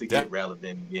ways to get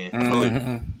relevant again.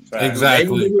 Mm-hmm.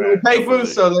 Exactly. Paper,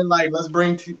 so they're like, let's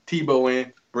bring Tebow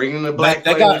in, bring in the black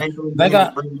they got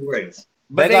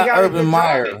Urban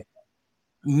Meyer.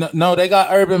 No, they got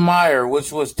Urban Meyer,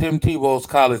 which was Tim Tebow's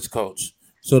college coach.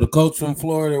 So the coach from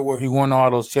Florida, where he won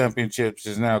all those championships,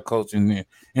 is now coaching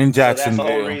in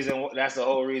Jacksonville. So that's the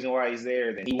whole reason why he's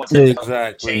there. Then he wants to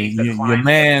change the your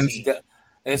man's.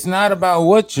 It's not about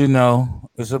what you know;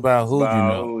 it's about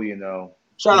who you know.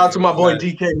 Shout out to my boy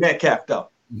DK Metcalf, though.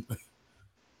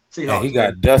 He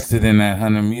got dusted in that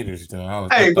 100 meters, though.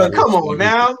 But come on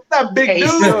now, that big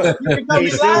dude. He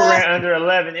still ran under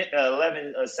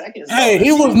 11 seconds. Hey,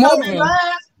 he was moving.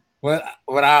 Well,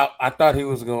 I thought he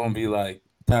was going to be like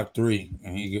top 3,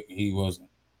 and he wasn't.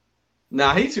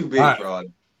 Nah, he's too big for all.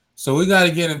 So we got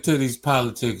to get into these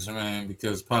politics, man,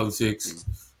 because politics.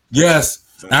 Yes,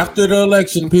 after the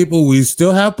election, people, we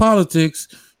still have politics.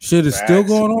 Shit is still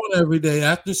going on every day.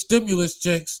 After stimulus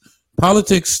checks,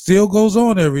 politics still goes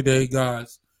on every day,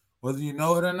 guys, whether you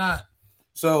know it or not.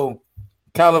 So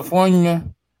California,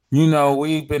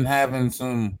 we've been having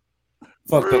some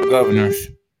fucked up governors.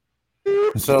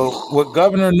 So with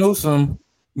Governor Newsom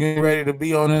getting ready to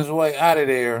be on his way out of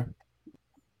there,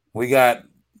 we got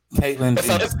Caitlyn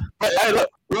Jenner.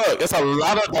 Look, it's a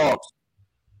lot of dogs.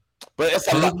 But it's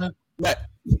a lot.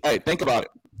 Hey, think about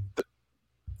it.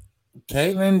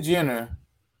 Caitlyn Jenner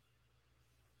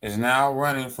is now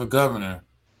running for governor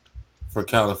for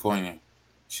California.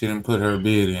 She didn't put her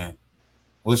bid in.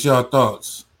 What's y'all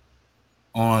thoughts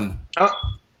on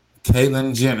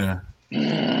Caitlyn Jenner?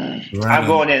 I'm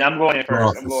going in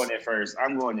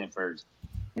first.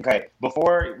 Okay.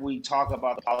 Before we talk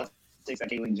about the politics that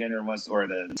Caitlyn Jenner wants, or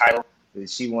the title that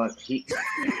she wants,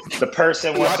 the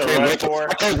person wants to run for.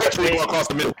 I can't wait till you go across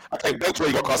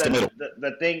the middle.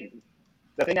 The thing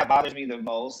that bothers me the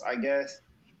most, I guess,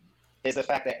 is the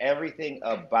fact that everything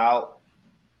about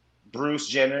Bruce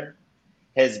Jenner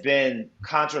has been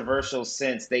controversial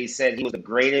since they said he was the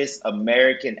greatest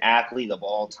American athlete of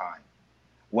all time.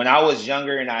 When I was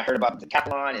younger and I heard about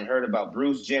decathlon and heard about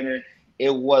Bruce Jenner,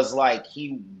 it was like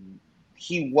he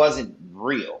wasn't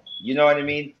real. You know what I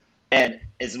mean? And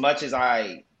as much as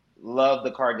I love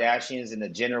the Kardashians and the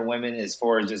Jenner women as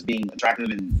far as just being attractive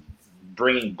and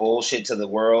bringing bullshit to the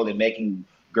world and making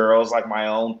girls like my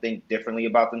own think differently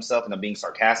about themselves, and I'm being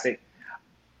sarcastic,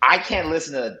 I can't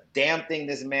listen to a damn thing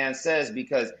this man says,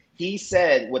 because he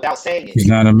said, without saying it, he's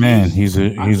not a man. He's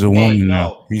a woman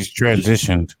now. He's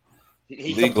transitioned.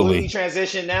 He completely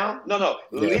transitioned now? No.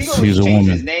 Legally he changed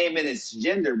his name and his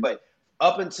gender, but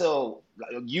up until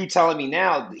you telling me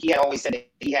now, he had always said that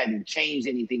he hadn't changed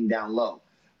anything down low.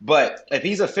 But if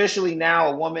he's officially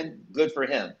now a woman, good for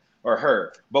him or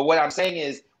her. But what I'm saying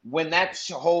is, when that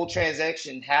whole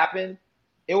transaction happened,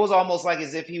 it was almost like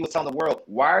as if he was telling the world,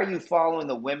 why are you following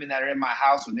the women that are in my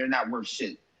house when they're not worth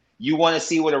shit? You want to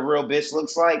see what a real bitch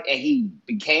looks like? And he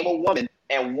became a woman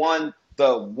and won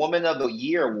the Woman of the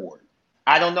Year award.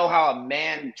 I don't know how a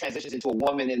man transitions into a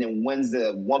woman and then wins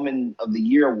the Woman of the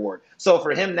Year award. So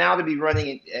for him now to be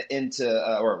running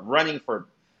into or running for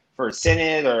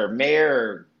Senate or mayor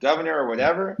or governor or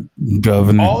whatever,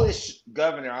 governor,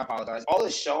 I apologize. All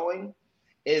it's showing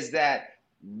is that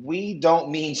we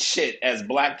don't mean shit as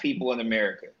black people in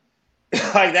America.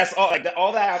 Like that's all. Like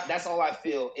all that. That's all I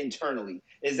feel internally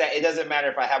is that it doesn't matter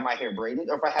if I have my hair braided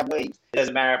or if I have waves. It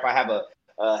doesn't matter if I have a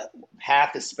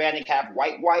half Hispanic, half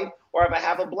white wife, or if I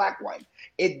have a black wife.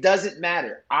 It doesn't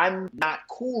matter. I'm not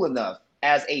cool enough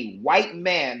as a white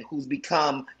man who's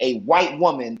become a white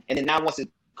woman and then now wants to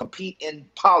compete in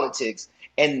politics.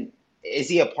 And is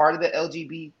he a part of the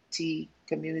LGBT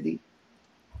community?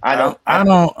 I don't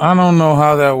know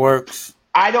how that works.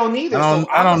 I don't either.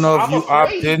 I don't know if you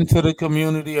opt into the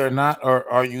community or not, or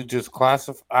are you just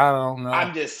classified? I don't know.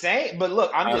 I'm just saying, but look,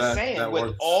 I'm just saying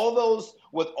with all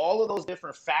of those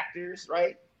different factors,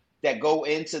 right, that go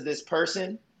into this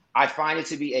person, I find it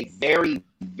to be a very,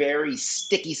 very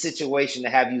sticky situation to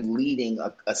have you leading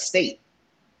a state.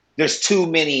 There's too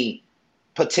many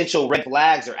potential red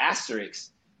flags or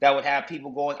asterisks that would have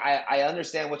people going, I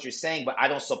understand what you're saying, but I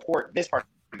don't support this part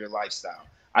of your lifestyle.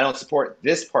 I don't support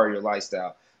this part of your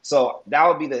lifestyle. So that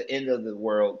would be the end of the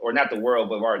world, or not the world,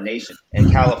 but of our nation. And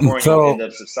California will end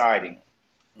up subsiding.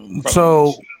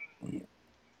 So you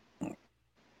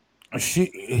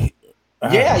can't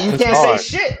say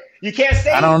shit. You can't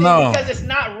say anything because it's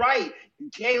not right.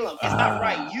 Caleb, it's not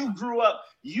right. You grew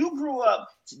up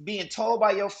being told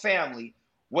by your family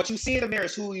what you see in the mirror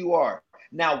is who you are.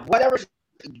 Now, whatever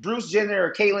Bruce Jenner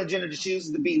or Caitlyn Jenner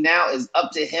chooses to be now is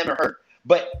up to him or her.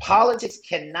 But politics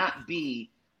cannot be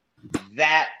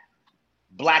that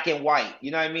black and white.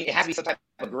 You know what I mean? It has to be some type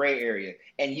of gray area.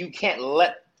 And you can't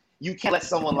let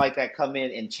someone like that come in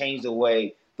and change the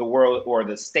way the world or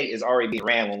the state is already being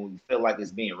ran when we feel like it's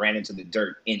being ran into the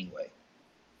dirt anyway.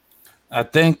 I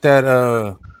think that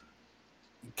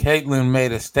Caitlyn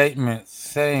made a statement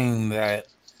saying that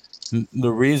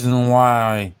the reason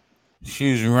why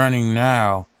she's running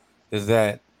now is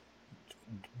that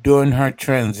during her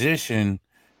transition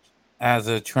as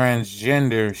a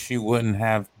transgender, she wouldn't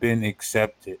have been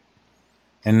accepted.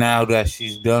 And now that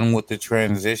she's done with the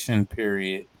transition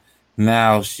period,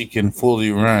 now she can fully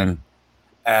run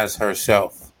as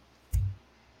herself.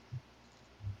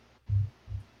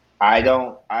 I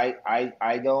don't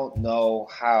know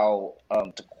how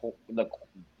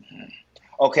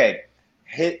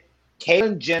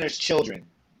Caitlyn Jenner's children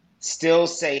still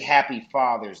say Happy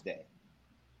Father's Day.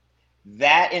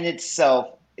 That in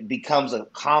itself becomes a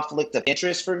conflict of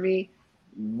interest for me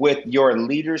with your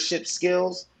leadership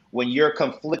skills when you're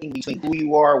conflicting between who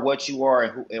you are, what you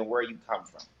are, and where you come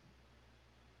from.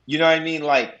 You know what I mean?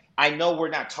 Like, I know we're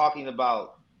not talking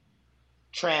about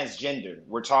transgender.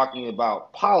 We're talking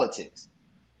about politics.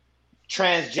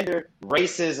 Transgender,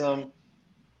 racism,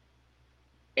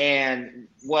 and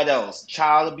what else?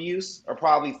 Child abuse are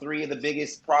probably three of the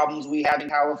biggest problems we have in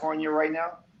California right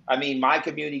now. I mean, my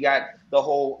community got the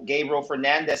whole Gabriel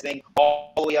Fernandez thing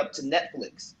all the way up to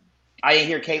Netflix. I didn't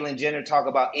hear Caitlyn Jenner talk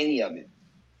about any of it.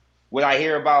 When I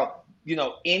hear about,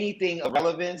 anything of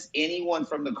relevance, anyone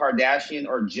from the Kardashian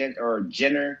or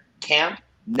Jenner camp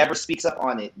never speaks up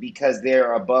on it because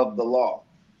they're above the law.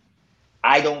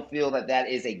 I don't feel that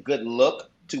is a good look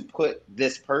to put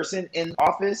this person in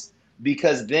office,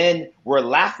 because then we're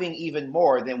laughing even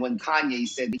more than when Kanye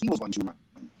said that he was going to run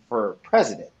for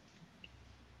president.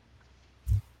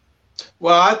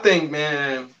 Well, I think,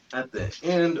 man, at the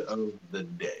end of the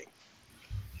day,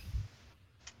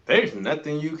 there's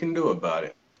nothing you can do about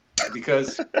it,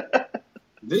 because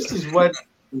this is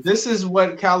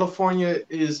what California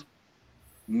is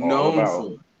known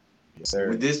for. Yes,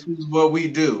 sir. This is what we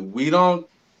do. We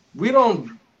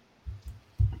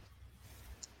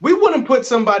wouldn't put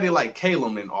somebody like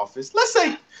Caleb in office. Let's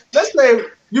say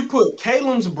you put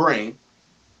Caleb's brain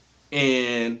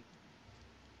in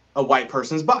a white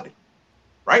person's body,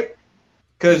 right?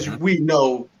 Because we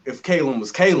know if Caleb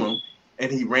was Caleb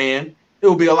and he ran, it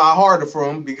would be a lot harder for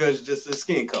him because just his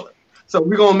skin color. So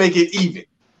we're gonna make it even.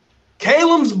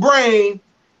 Caleb's brain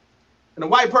in a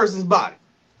white person's body.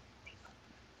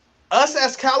 Us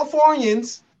as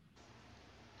Californians,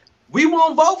 we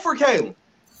won't vote for Caleb.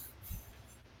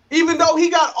 Even though he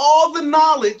got all the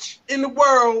knowledge in the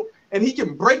world and he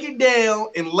can break it down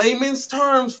in layman's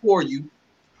terms for you,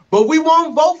 but we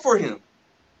won't vote for him.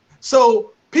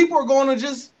 So people are going to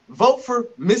just vote for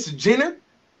Miss Jenner,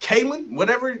 Caitlyn,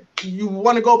 whatever you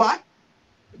want to go by.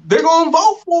 They're going to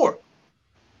vote for her.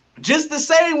 Just the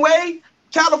same way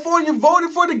California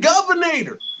voted for the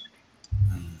governor.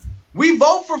 We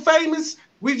vote for famous.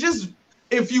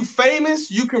 If you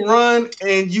famous, you can run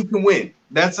and you can win.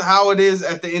 That's how it is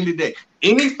at the end of the day.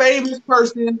 Any famous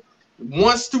person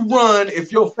wants to run.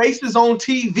 If your face is on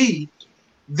TV,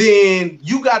 then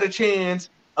you got a chance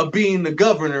of being the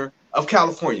governor of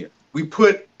California. We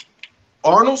put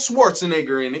Arnold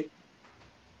Schwarzenegger in it.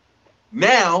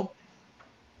 Now,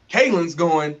 Caitlyn's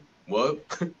going, well,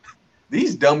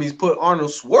 these dummies put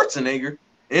Arnold Schwarzenegger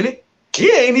in it.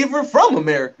 He ain't even from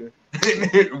America.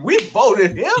 We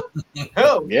voted him.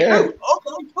 Hell, yeah.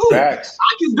 Okay, cool. Facts.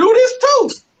 I can do this too.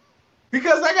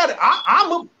 Because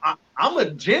I'm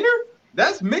a Jenner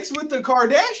that's mixed with the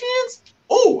Kardashians.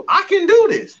 Oh, I can do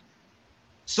this.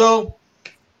 So,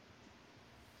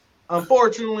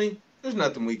 unfortunately, there's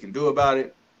nothing we can do about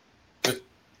it.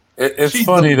 It's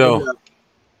funny though.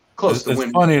 Close to it's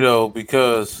winning. funny though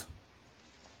because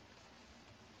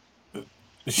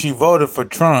she voted for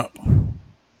Trump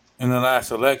in the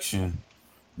last election,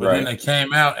 but then they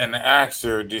came out and asked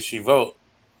her, "Did she vote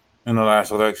in the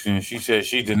last election?" And she said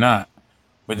she did not.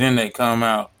 But then they come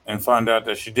out and find out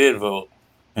that she did vote,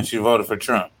 and she voted for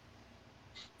Trump.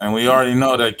 And we already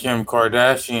know that Kim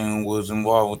Kardashian was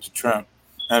involved with the Trump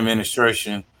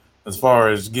administration as far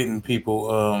as getting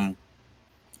people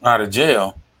out of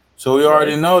jail. So we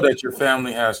already know that your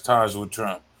family has ties with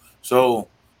Trump. So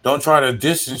don't try to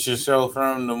distance yourself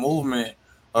from the movement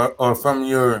or from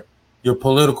your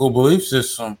political belief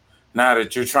system now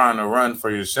that you're trying to run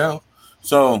for yourself.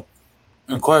 So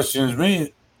the question is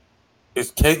me,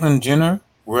 is Caitlyn Jenner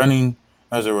running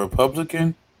as a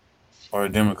Republican or a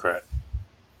Democrat?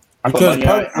 Because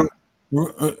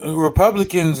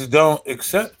Republicans don't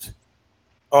accept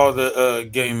all the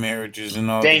gay marriages and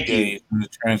all the gays and the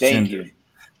transgender.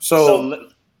 So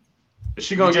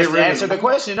she gonna just get answer the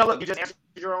question. No, look, you just answered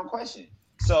your own question.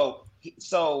 So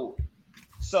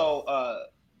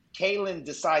Caitlyn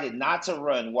decided not to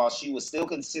run while she was still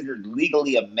considered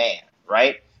legally a man,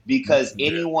 right? Because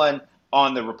anyone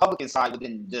on the Republican side would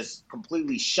then just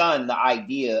completely shun the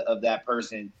idea of that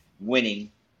person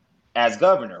winning as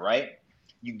governor, right?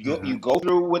 You go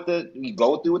through with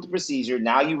the procedure.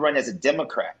 Now you run as a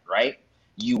Democrat, right?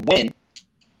 You win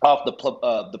off the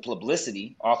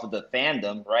publicity, off of the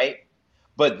fandom, right?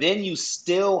 But then you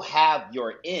still have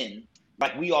your in,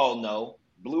 like we all know,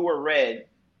 blue or red,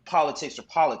 politics or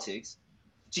politics.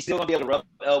 She's still gonna be able to rub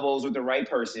elbows with the right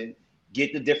person,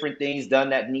 get the different things done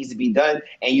that needs to be done.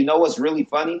 And you know what's really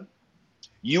funny?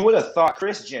 You would have thought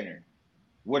Kris Jenner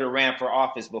would have ran for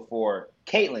office before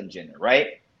Caitlyn Jenner,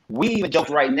 right? We even joked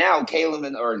right now, Caleb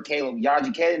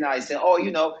Yaji K and I said,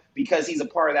 because he's a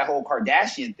part of that whole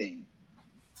Kardashian thing.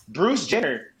 Bruce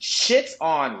Jenner shits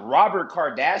on Robert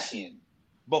Kardashian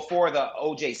before the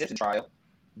O.J. Simpson trial.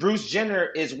 Bruce Jenner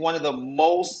is one of the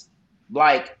most,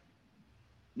 like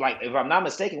if I'm not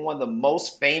mistaken, one of the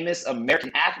most famous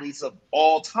American athletes of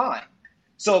all time.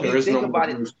 So if you think about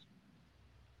it,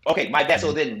 okay, my bad.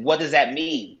 So then what does that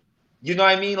mean? You know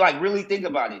what I mean? Like, really think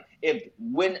about it.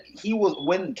 When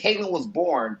Caitlyn was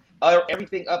born,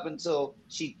 everything up until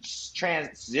she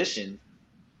transitioned,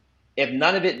 if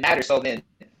none of it mattered, so then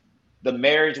the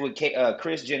marriage with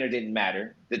Kris Jenner didn't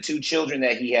matter. The 2 children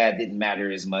that he had didn't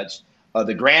matter as much.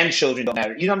 The grandchildren don't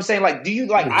matter. You know what I'm saying? Like, do you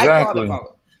like? Exactly. I thought about it.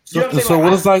 You know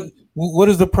what I'm saying? What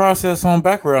is the process on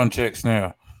background checks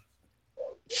now?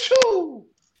 Shoo.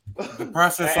 The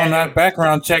process on that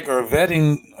background check or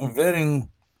vetting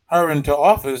her into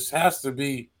office has to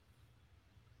be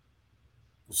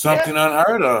something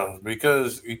unheard of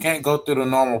because you can't go through the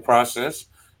normal process.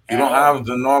 You don't have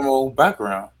the normal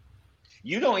background.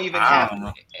 You don't even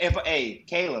have.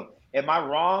 Caleb, am I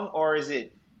wrong, or is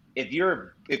it if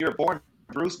you're born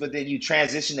Bruce, but then you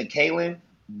transition to Caitlyn?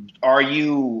 Are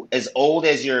you as old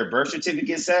as your birth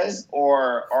certificate says,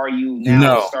 or are you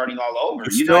now starting all over?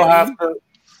 You still have to.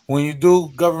 When you do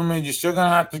government, you're still gonna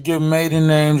have to give maiden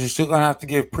names. You're still gonna have to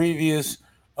give previous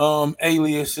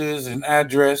aliases and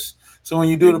address. So when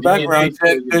you do the background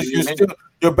check,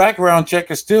 your background check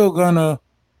is still gonna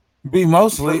be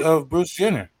mostly of Bruce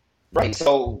Jenner, right?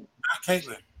 So not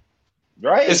Caitlyn,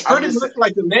 right? It's pretty much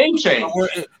like the name change.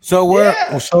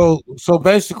 So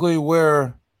basically,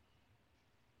 we're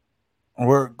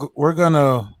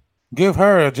gonna give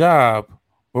her a job,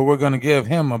 but we're gonna give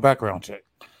him a background check.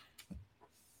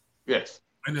 Yes,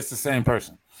 and it's the same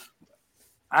person.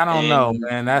 I don't know,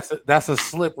 man. That's a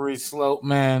slippery slope,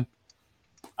 man.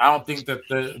 I don't think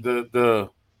that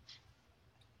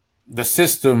the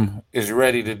system is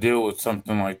ready to deal with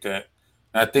something like that.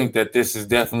 I think that this is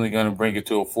definitely going to bring it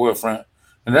to a forefront,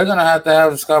 and they're going to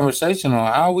have this conversation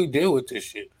on how we deal with this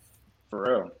shit. For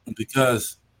real,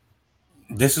 because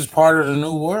this is part of the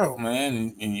new world,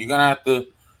 man, and you're gonna have to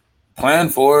plan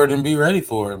for it and be ready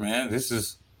for it, man. It's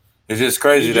just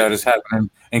crazy that it's happening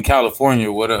in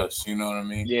California with us. You know what I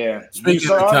mean? Yeah.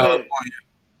 Speaking of California,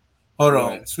 hold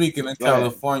on. Speaking of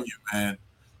California, man,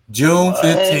 June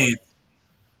 15th,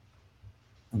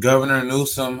 Governor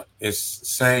Newsom is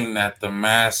saying that the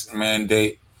mask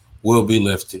mandate will be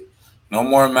lifted. No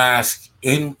more masks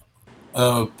in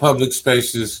public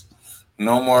spaces.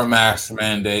 No more mask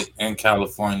mandate in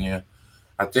California.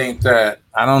 I think that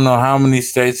I don't know how many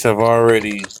states have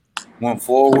already went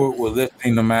forward with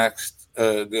lifting the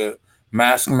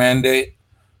mask mandate,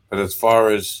 but as far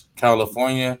as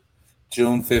California,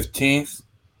 June 15th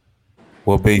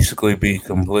will basically be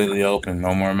completely open.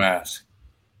 No more masks.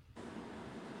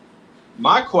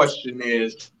 My question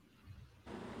is,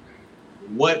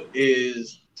 what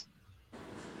is,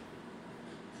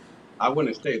 I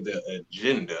wouldn't say the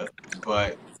agenda,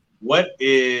 but what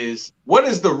is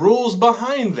the rules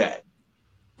behind that?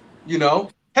 You know,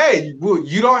 hey,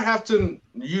 you don't have to,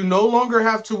 you no longer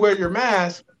have to wear your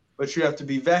mask, but you have to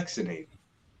be vaccinated.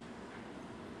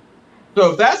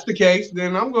 So if that's the case,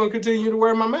 then I'm going to continue to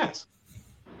wear my mask.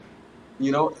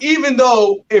 You know, even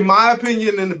though, in my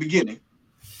opinion, in the beginning,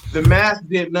 the mask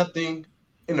did nothing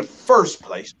in the first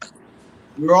place.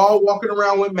 We were all walking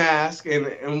around with masks, and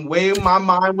the way my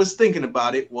mind was thinking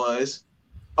about it was,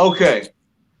 okay,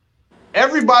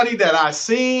 everybody that I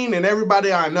seen and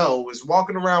everybody I know is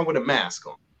walking around with a mask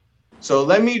on. So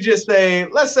let me just say,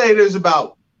 let's say there's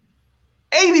about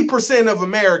 80% of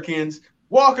Americans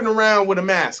walking around with a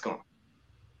mask on.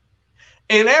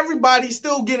 And everybody's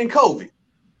still getting COVID.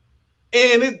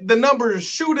 And the number is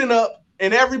shooting up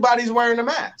and everybody's wearing a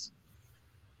mask.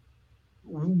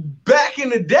 Back in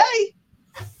the day,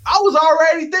 I was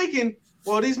already thinking,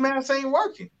 well, these masks ain't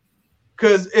working.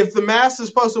 Because if the mask is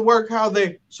supposed to work how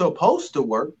they're supposed to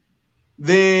work,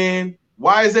 then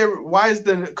why is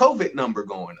the COVID number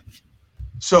going up?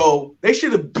 So they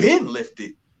should have been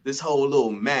lifted this whole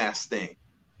little mask thing.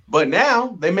 But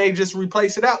now they may just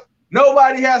replace it out.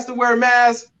 Nobody has to wear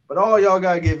masks, but all y'all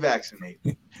gotta get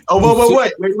vaccinated.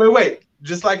 Oh, wait.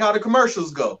 Just like how the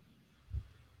commercials go.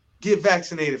 Get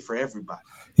vaccinated for everybody.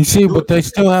 You see, but they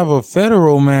still have a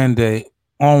federal mandate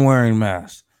on wearing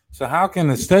masks. So how can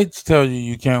the states tell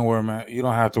you can't wear a mask? You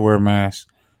don't have to wear a mask.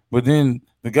 But then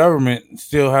the government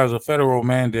still has a federal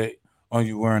mandate on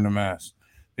you wearing a mask.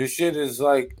 This shit is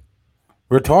like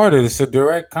retarded. It's a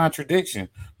direct contradiction.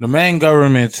 The main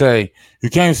government say you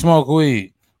can't smoke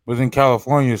weed, but in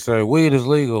California say weed is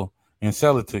legal and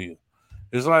sell it to you.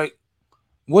 It's like,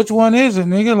 which one is it,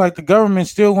 nigga? Like the government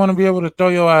still want to be able to throw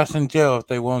your ass in jail if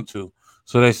they want to.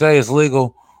 So they say it's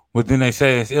legal, but then they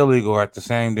say it's illegal at the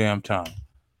same damn time.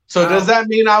 So does that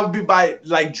mean I would be by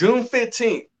like June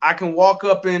 15th, I can walk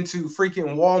up into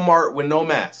freaking Walmart with no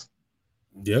mask?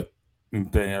 Yep.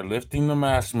 They are lifting the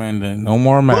mask mandate. No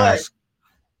more masks.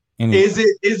 Is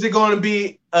it going to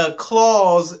be a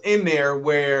clause in there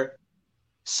where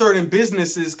certain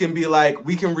businesses can be like,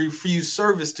 we can refuse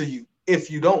service to you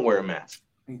if you don't wear a mask?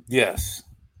 Yes.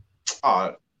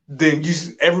 Then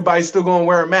everybody's still going to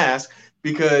wear a mask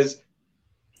because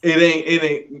it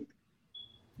ain't.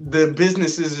 The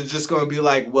businesses are just going to be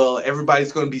like, well,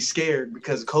 everybody's going to be scared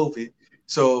because of COVID.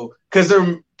 So, because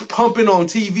they're pumping on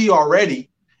TV already.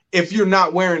 If you're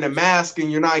not wearing a mask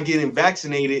and you're not getting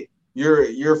vaccinated,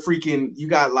 you're freaking, you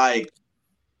got like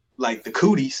the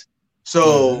cooties.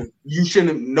 So you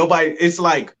shouldn't, nobody, it's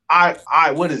like,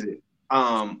 what is it?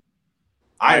 I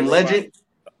Am Legend.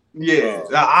 Yeah.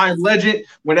 I Am Legend,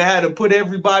 when they had to put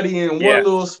everybody in one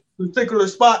little particular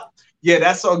spot. Yeah,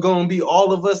 that's going to be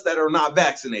all of us that are not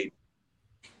vaccinated.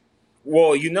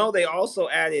 Well, you know, they also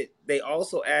added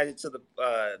to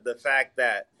the fact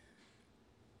that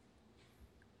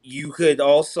you could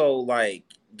also like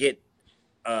get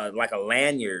like a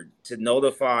lanyard to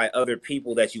notify other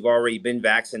people that you've already been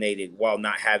vaccinated while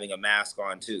not having a mask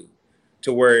on too.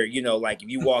 To where, you know, like if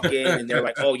you walk in and they're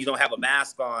like, oh, you don't have a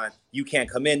mask on, you can't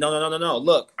come in. No.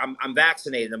 Look, I'm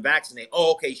vaccinated.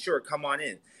 Oh, okay, sure. Come on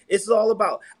in. It's all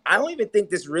about, I don't even think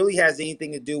this really has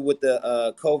anything to do with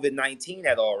the COVID-19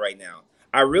 at all right now.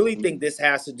 I really think this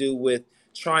has to do with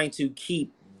trying to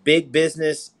keep big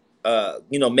business,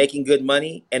 making good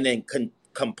money and then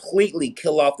completely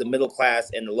kill off the middle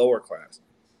class and the lower class.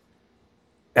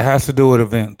 It has to do with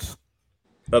events.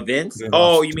 Events?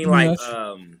 Oh, you mean like...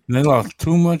 They lost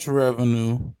too much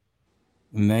revenue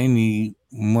and they need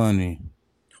money.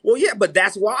 Well, yeah, but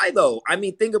that's why though. I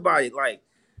mean, think about it. Like,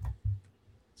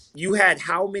 you had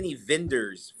how many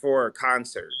vendors for a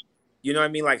concert? You know what I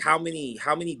mean? Like how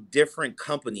many different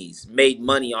companies made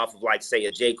money off of, like, say,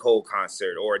 a J. Cole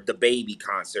concert or the Baby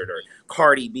concert or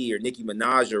Cardi B or Nicki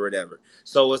Minaj or whatever.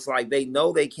 So it's like they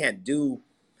know they can't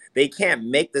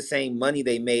make the same money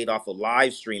they made off of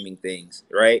live streaming things,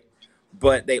 right?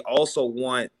 But they also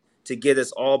want to get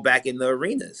us all back in the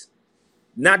arenas.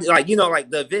 Not like, like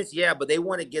the events, yeah, but they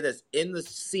want to get us in the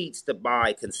seats to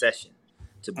buy concession,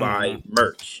 to buy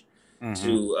merch,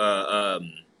 to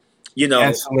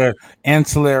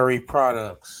ancillary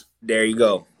products. There you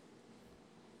go.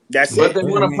 That's but it. They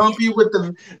want to pump you with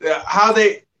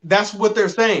that's what they're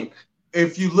saying.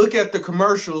 If you look at the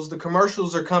commercials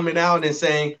are coming out and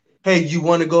saying, hey, you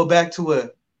want to go back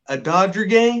to a Dodger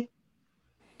game?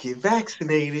 Get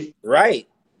vaccinated. Right.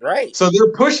 So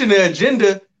they're pushing the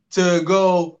agenda to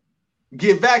go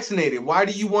get vaccinated. Why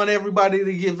do you want everybody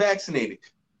to get vaccinated?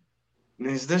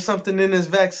 Is there something in this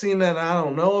vaccine that I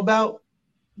don't know about?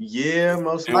 Yeah,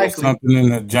 most likely. Something in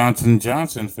the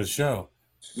Johnson for sure.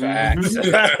 Facts.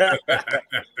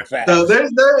 Facts. So they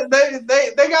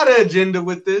got an agenda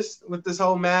with this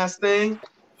whole mask thing.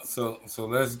 So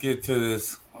let's get to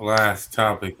this last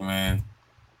topic, man.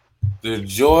 The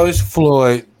George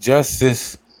Floyd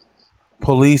Justice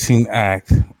Policing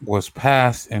Act was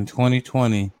passed in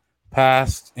 2020.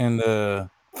 Passed in the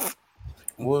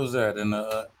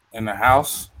in the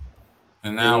House,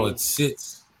 and now it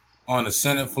sits on the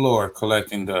Senate floor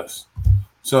collecting dust.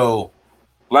 So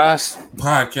last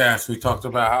podcast we talked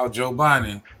about how Joe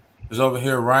Biden is over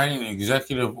here writing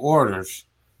executive orders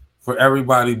for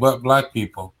everybody but black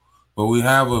people, but we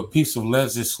have a piece of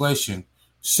legislation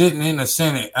sitting in the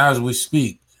Senate as we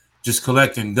speak, just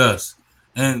collecting dust.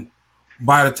 And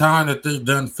by the time that they're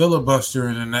done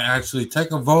filibustering and they actually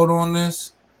take a vote on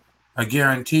this, I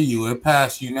guarantee you it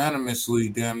passed unanimously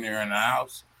damn near in the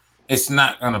House. It's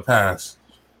not going to pass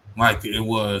like it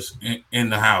was in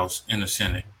the House, in the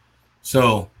Senate.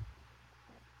 So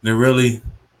they're really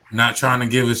not trying to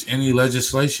give us any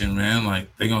legislation, man.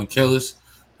 Like, they're going to kill us.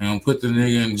 They're going to put the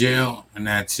nigga in jail, and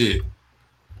that's it.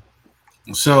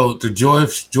 So the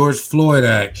George Floyd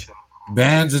Act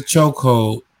bans a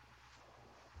chokehold,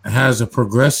 has a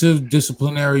progressive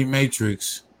disciplinary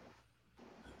matrix,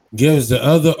 gives the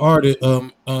other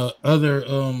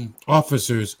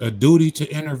officers a duty to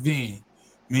intervene,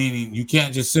 meaning you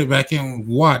can't just sit back and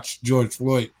watch George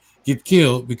Floyd get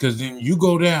killed, because then you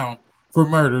go down for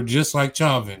murder just like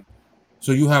Chauvin.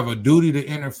 So you have a duty to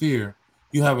interfere.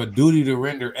 You have a duty to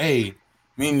render aid,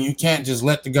 meaning you can't just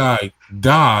let the guy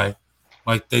die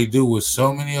like they do with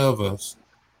so many of us.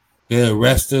 They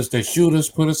arrest us, they shoot us,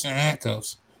 put us in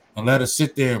handcuffs, and let us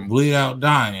sit there and bleed out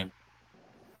dying.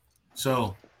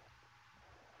 So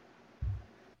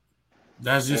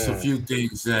that's just a few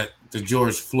things that the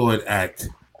George Floyd Act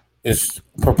is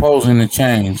proposing to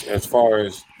change as far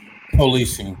as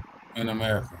policing in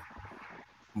America.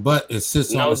 But it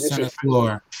sits on the Senate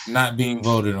floor, not being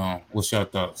voted on. What's your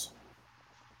thoughts?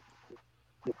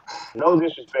 No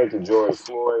disrespect to George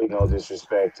Floyd, no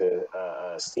disrespect to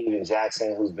Steven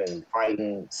Jackson, who's been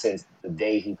fighting since the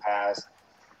day he passed.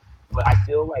 But I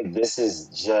feel like this is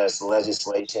just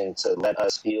legislation to let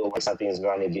us feel like something is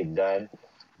going to get done,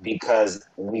 because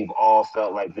we've all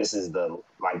felt like this is the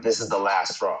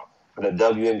last straw. For the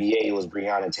WNBA, it was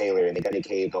Breonna Taylor, and they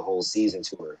dedicated the whole season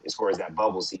to her as far as that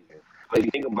bubble season. But if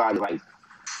you think about it, like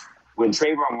when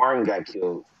Trayvon Martin got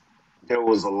killed, there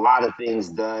was a lot of things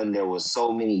done. There was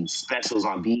so many specials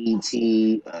on BET,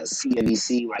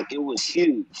 CNBC. Like, it was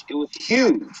huge. It was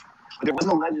huge. But there was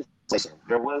no legislation.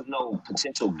 There was no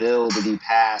potential bill to be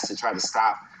passed to try to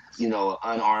stop, an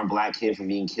unarmed black kid from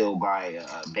being killed by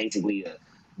basically a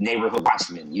neighborhood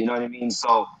watchman. You know what I mean?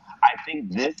 So I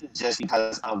think this is just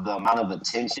because of the amount of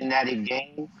attention that it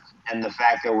gained and the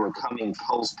fact that we're coming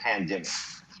post-pandemic.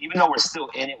 Even though we're still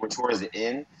in it, we're towards the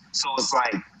end. So it's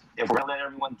like, if we're going to let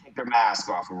everyone take their mask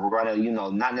off, and we're going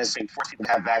to, not necessarily force people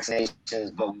to have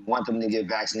vaccinations, but we want them to get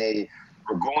vaccinated,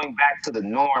 we're going back to the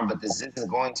norm, but this isn't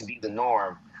going to be the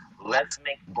norm. Let's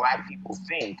make black people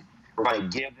think. We're going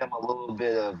to give them a little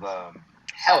bit of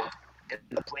help in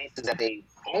the places that they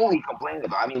only complain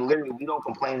about. I mean, literally, we don't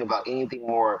complain about anything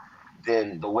more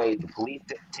than the way the police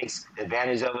takes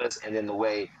advantage of us, and then the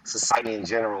way society in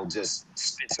general just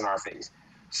spits in our face.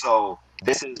 So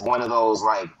this is one of those,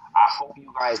 like, I hope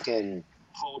you guys can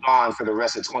hold on for the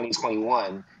rest of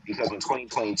 2021, because when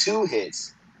 2022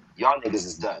 hits, y'all niggas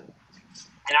is done.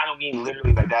 And I don't mean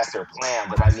literally like that's their plan,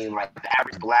 but I mean like the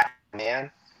average black man,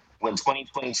 when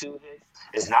 2022 hits,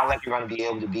 It's not like you're going to be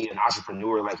able to be an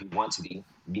entrepreneur like you want to be,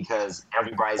 because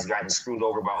everybody's gotten screwed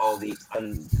over by all the,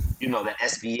 that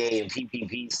SBA and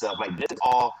PPP stuff. Like, this is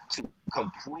all to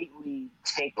completely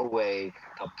take away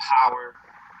the power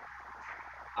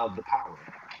of the power.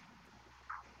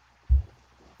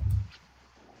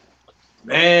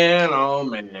 Man, oh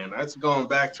man, that's going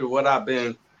back to what I've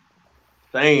been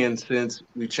saying since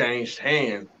we changed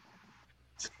hands.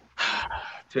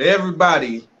 To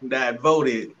everybody that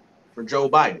voted for Joe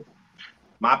Biden,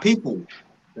 my people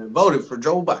that voted for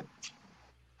Joe Biden,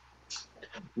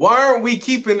 why aren't we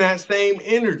keeping that same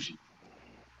energy?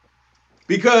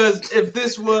 Because if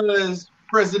this was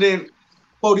President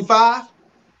 45,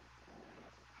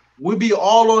 we'd be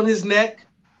all on his neck.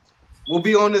 We'll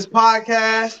be on this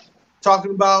podcast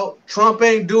talking about Trump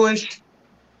ain't doing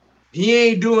he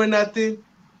ain't doing nothing.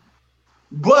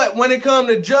 But when it comes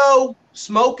to Joe,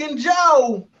 smoking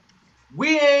Joe,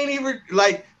 we ain't even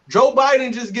like Joe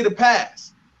Biden just get a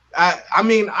pass. I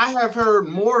mean, I have heard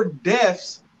more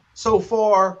deaths so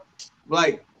far,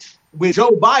 like with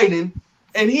Joe Biden,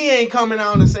 and he ain't coming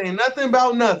out and saying nothing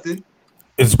about nothing.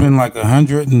 It's been like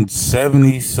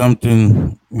 170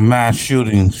 something mass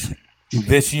shootings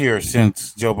this year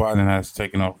since Joe Biden has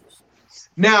taken office.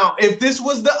 Now, if this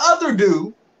was the other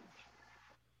dude,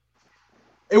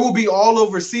 it will be all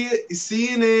over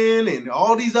CNN and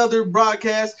all these other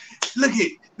broadcasts. Look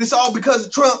at this, all because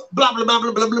of Trump, blah, blah, blah,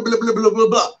 blah, blah, blah, blah, blah, blah, blah,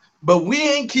 blah. But we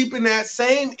ain't keeping that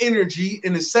same energy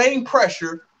and the same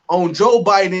pressure on Joe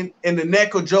Biden and the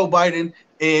neck of Joe Biden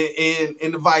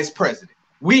and the vice president.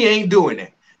 We ain't doing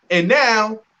that. And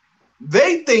now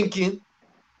they thinking,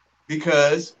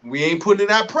 because we ain't putting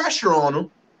that pressure on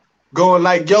them, going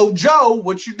like, yo, Joe,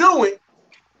 what you doing?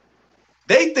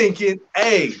 They thinking,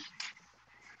 hey,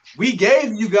 we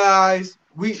gave you guys,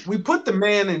 we put the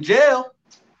man in jail.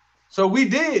 So we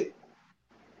did.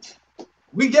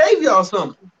 We gave y'all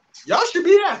something. Y'all should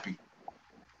be happy.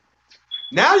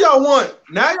 Now y'all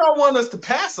want us to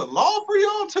pass a law for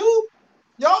y'all too?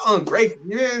 Y'all ungrateful.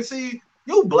 You see,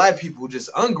 you black people just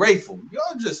ungrateful.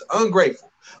 Y'all just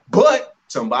ungrateful. But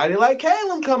somebody like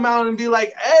Caleb come out and be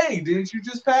like, hey, didn't you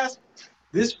just pass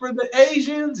this for the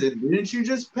Asians? And didn't you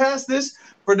just pass this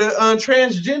for the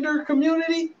transgender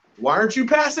community? Why aren't you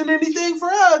passing anything for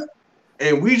us?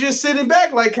 And we just sitting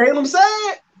back, like Caleb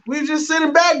said. We just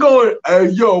sitting back going, hey,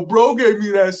 yo, bro gave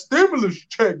me that stimulus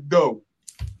check, though.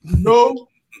 No,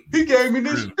 he gave me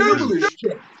this stimulus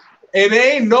check. And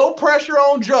there ain't no pressure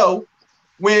on Joe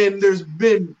when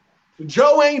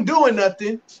Joe ain't doing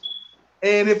nothing.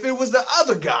 And if it was the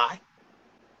other guy,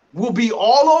 we'll be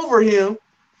all over him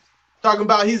talking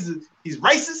about he's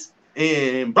racist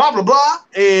and blah, blah, blah.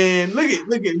 And look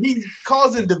at, he's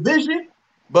causing division.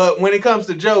 But when it comes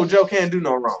to Joe can't do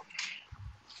no wrong.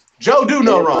 Joe do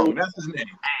no wrong. That's his name.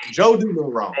 Joe do no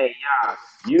wrong. Hey, yeah,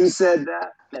 you said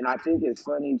that, and I think it's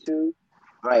funny too.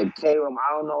 Like, Caleb,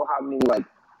 I don't know how many,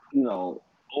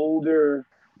 older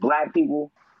black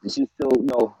people that you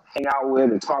still, hang out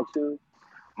with and talk to.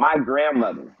 My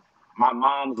grandmother, my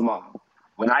mom's mom,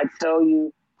 when I tell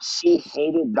you she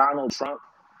hated Donald Trump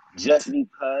just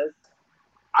because,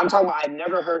 I'm talking about, I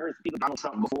never heard her speak of Donald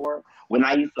Trump before. When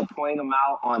I used to point him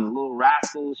out on Little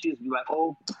Rascals, she used to be like,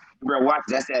 oh, you better watch,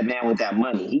 that's that man with that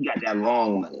money. He got that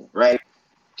long money, right?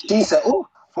 She said, oh,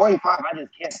 45, I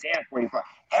just can't stand 45.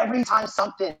 Every time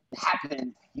something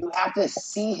happens, you have to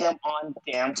see him on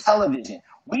damn television.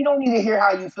 We don't need to hear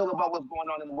how you feel about what's going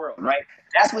on in the world, right?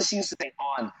 That's what she used to say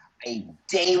on a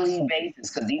daily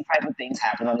basis, because these type of things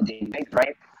happen on a daily basis,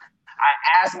 right?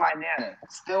 I asked my Nana,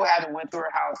 still haven't went to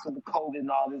her house with the COVID and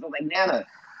all this. I was like, Nana,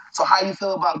 so how you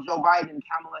feel about Joe Biden and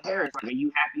Kamala Harris? Like, are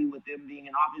you happy with them being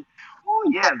in office? Oh,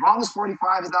 yeah, as long as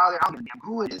 45 is out there, I don't give a damn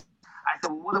who it is. I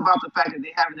said, well, what about the fact that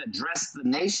they haven't addressed the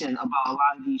nation about a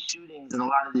lot of these shootings and a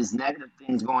lot of these negative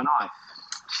things going on?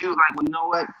 She was like, well, you know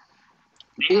what?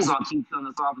 They just gonna keep killing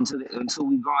us off until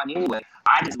we gone anyway.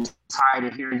 I just was tired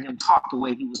of hearing him talk the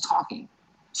way he was talking.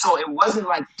 So it wasn't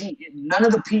like none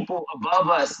of the people above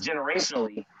us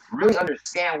generationally really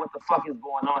understand what the fuck is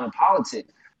going on in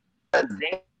politics.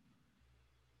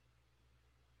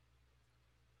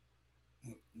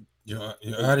 Your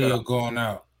audio going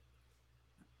out.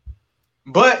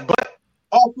 But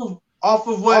off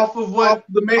of what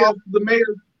the mayor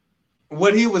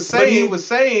what he was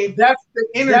saying, that's the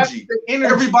energy.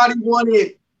 Everybody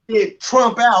wanted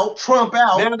Trump out.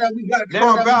 Now that we got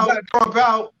Trump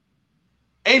out,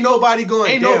 ain't nobody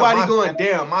going.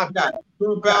 Damn, my God,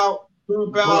 Trump out.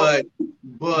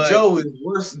 But Joe is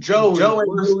worse. Joe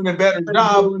is doing a better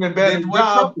job than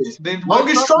what Trump is.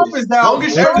 Longest Trump is out.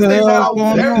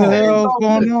 What the hell's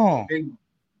going on?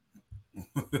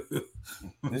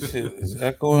 This shit is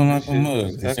echoing like a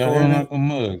mug. Did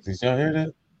y'all hear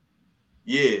that?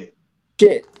 Yeah.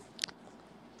 Shit.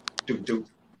 Do.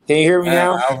 Can you hear me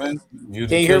now? Alvin, Can you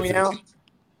hear me now?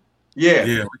 Yeah.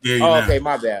 Yeah, we hear you Oh, now. okay,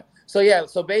 my bad. So yeah,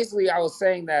 so basically I was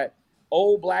saying that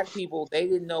old black people, they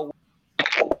didn't know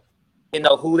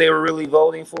who they were really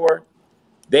voting for.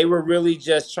 They were really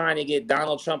just trying to get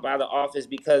Donald Trump out of office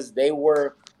because they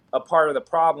were a part of the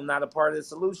problem, not a part of the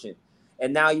solution.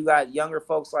 And now you got younger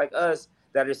folks like us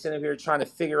that are sitting here trying to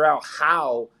figure out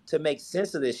how to make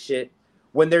sense of this shit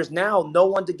when there's now no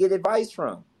one to get advice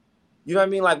from. You know what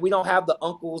I mean? Like we don't have the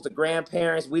uncles, the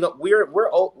grandparents. We're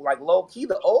old, like low key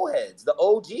the old heads, the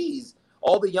OGs.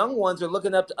 All the young ones are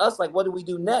looking up to us like, what do we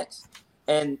do next?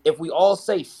 And if we all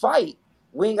say fight,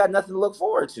 we ain't got nothing to look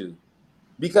forward to.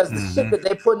 Because the shit that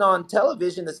they're putting on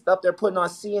television, the stuff they're putting on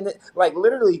CNN, like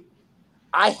literally,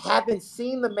 I haven't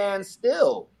seen the man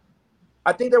still.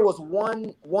 I think there was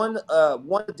one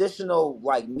additional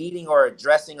like meeting or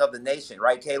addressing of the nation,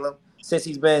 right, Caleb? Since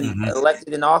he's been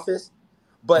elected in office.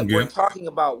 But we're talking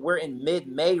about we're in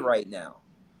mid-May right now.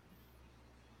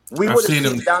 We would have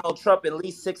seen Donald Trump at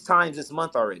least 6 times this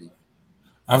month already.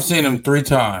 I've seen him 3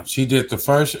 times. He did the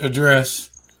first address.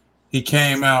 He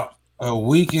came out a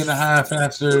week and a half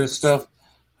after stuff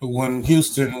when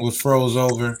Houston was froze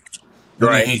over.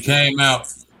 Right. He came out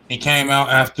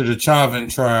after the Chauvin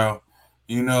trial,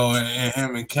 you know, and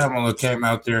him and Kamala came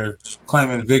out there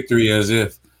claiming victory as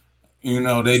if, you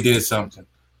know, they did something.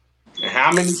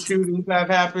 How many shootings have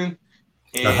happened?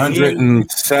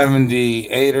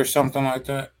 178 or something like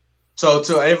that. So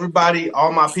to everybody,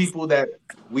 all my people that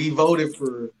we voted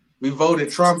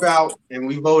Trump out and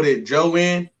we voted Joe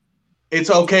in, it's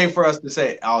okay for us to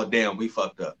say, oh, damn, we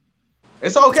fucked up.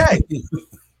 It's okay.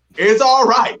 It's all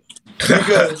right.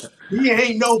 Because he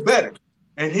ain't no better.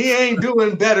 And he ain't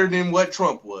doing better than what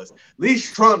Trump was. At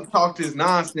least Trump talked his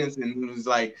nonsense and was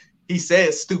like, he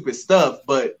said stupid stuff,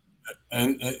 but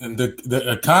and the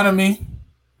economy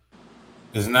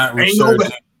is not resurging.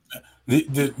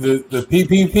 The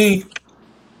PPP is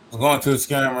going to the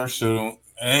scammers, so it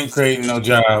ain't creating no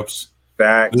jobs.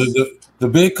 Facts. The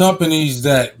big companies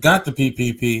that got the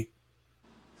PPP,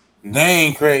 they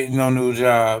ain't creating no new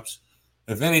jobs.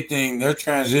 If anything, they're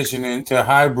transitioning to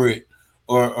hybrid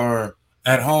or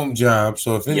at home jobs.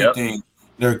 So if anything,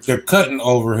 they're cutting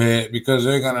overhead because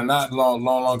they're gonna no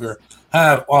longer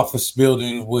have office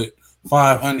buildings with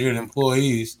 500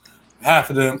 employees.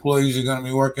 Half of the employees are gonna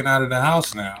be working out of the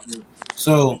house now.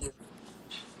 So,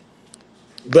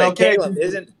 but Caleb,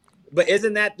 isn't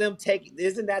that them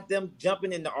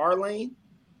jumping into our lane?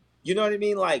 You know what I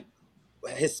mean? Like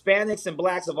Hispanics and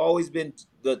blacks have always been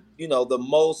the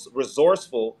most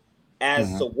resourceful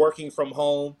as to working from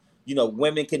home. You know,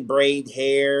 women can braid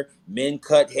hair, men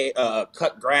cut hair,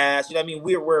 cut grass. You know what I mean?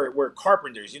 We're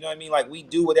carpenters. You know what I mean? Like we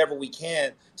do whatever we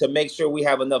can to make sure we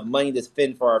have enough money to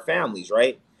spend for our families,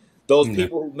 right? Those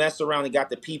people who messed around and got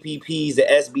the PPPs, the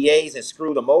SBAs, and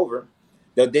screwed them over,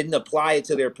 that didn't apply it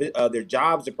to their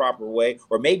jobs the proper way,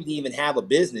 or maybe they even have a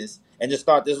business and just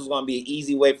thought this was going to be an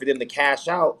easy way for them to cash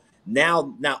out.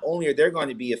 Now, not only are they going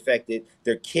to be affected,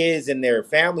 their kids and their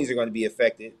families are going to be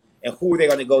affected, and who are they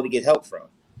going to go to get help from?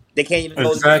 They can't even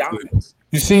go to McDonald's.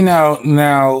 You see now,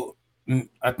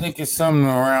 I think it's something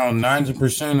around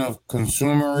 90% of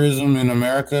consumerism in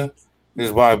America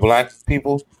is by black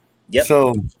people. Yep.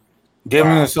 So,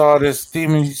 giving us all this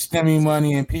STEMI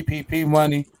money and PPP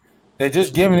money, they're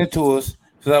just giving it to us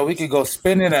so that we could go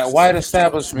spend it at white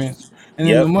establishments, and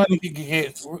then the money could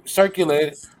get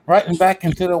circulated right and back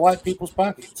into the white people's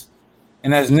pockets.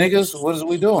 And as niggas, what is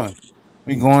we doing?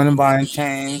 We going and buying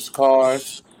chains,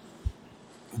 cars,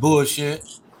 bullshit,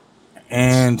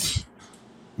 and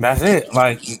that's it.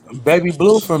 Like Baby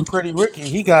Blue from Pretty Ricky,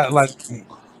 he got like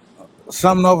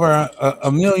something over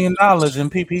 $1 million in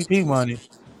PPP money,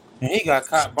 and he got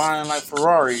caught buying like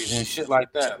Ferraris and shit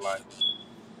like that. Like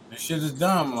this shit is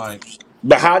dumb. Like,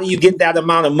 but how do you get that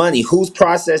amount of money? Who's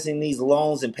processing these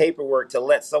loans and paperwork to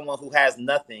let someone who has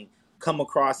nothing come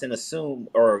across and assume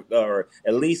or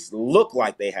at least look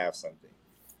like they have something?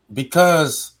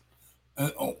 Because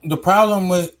the problem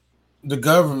with the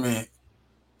government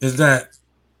is that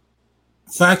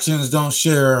factions don't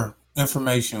share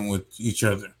information with each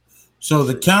other. So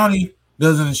the county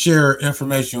doesn't share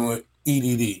information with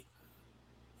EDD.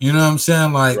 You know what I'm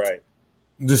saying? Like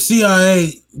the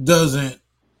CIA doesn't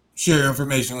share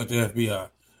information with the FBI.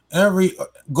 Every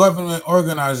government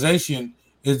organization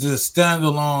is a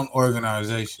standalone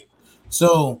organization.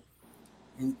 So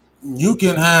you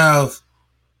can have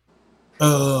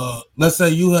let's say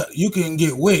you can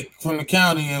get WIC from the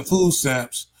county and food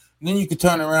stamps Then you could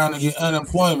turn around and get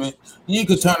unemployment. Then you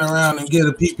could turn around and get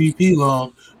a PPP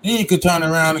loan. Then you could turn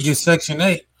around and get Section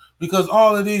 8 because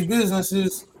all of these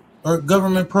businesses or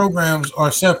government programs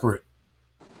are separate.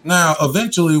 Now,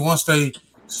 eventually, once they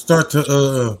start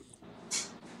to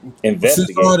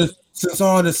investigate, since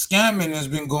all the scamming has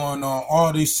been going on,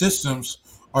 all these systems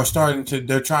are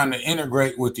they're trying to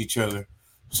integrate with each other.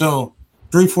 So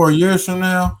 3-4 years from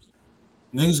now,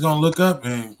 niggas gonna look up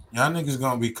and y'all niggas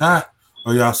gonna be caught,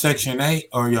 or y'all Section 8,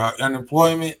 or y'all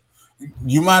unemployment.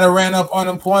 You might have ran up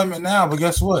unemployment now, but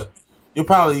guess what? You'll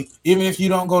probably, even if you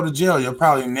don't go to jail, you'll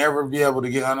probably never be able to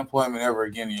get unemployment ever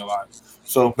again in your life.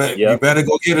 So you better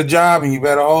go get a job, and you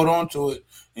better hold on to it,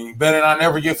 and you better not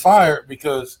ever get fired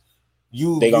because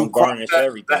they gonna garnish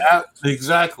everything.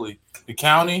 Exactly. The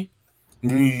county,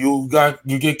 you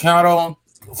get count on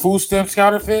food stamps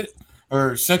counterfeit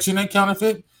or Section 8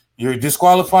 counterfeit, you're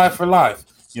disqualified for life.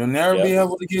 You'll never be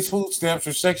able to get food stamps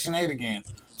or Section 8 again.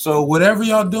 So whatever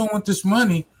y'all doing with this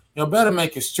money, y'all better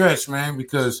make it stretch, man,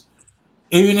 because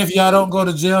even if y'all don't go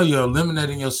to jail, you're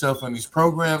eliminating yourself in these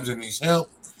programs and these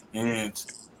help. And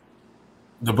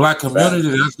the black community,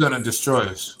 that's going to destroy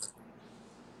us.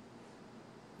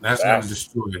 That's going to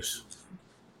destroy us.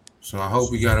 So I hope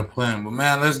we got a plan. But,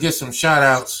 man, let's get some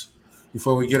shout-outs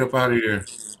before we get up out of here.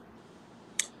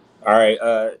 All right.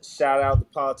 Shout out to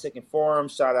Politicking Forum.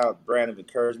 Shout out Brand of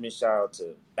Encouragement. Shout out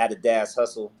to Badass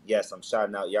Hustle. Yes, I'm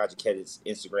shouting out Yaja Kedit's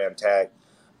Instagram tag.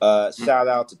 Shout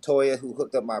out to Toya, who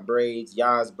hooked up my braids,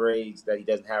 Ya's braids that he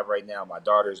doesn't have right now, my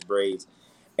daughter's braids.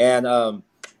 And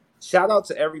shout out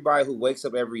to everybody who wakes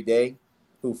up every day,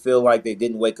 who feel like they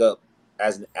didn't wake up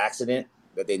as an accident,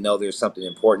 that they know there's something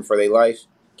important for their life.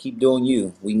 Keep doing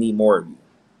you. We need more of you.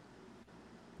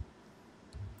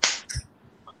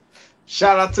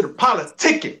 Shout out to the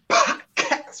Politicking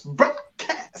Podcast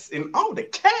broadcast and all the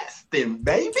casting,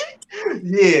 baby.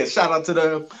 Yeah, shout out to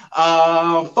the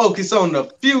Focus on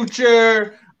the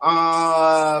Future,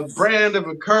 Brand of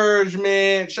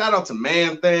Encouragement. Shout out to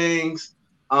Man Things.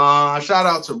 Shout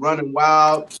out to Running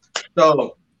Wild.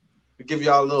 So, to give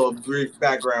y'all a little brief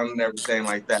background and everything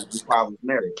like that, before I was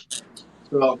married.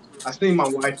 So, I seen my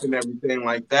wife and everything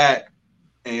like that.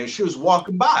 And she was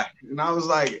walking by, and I was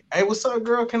like, "Hey, what's up,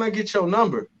 girl? Can I get your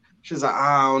number?" She was like,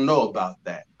 "I don't know about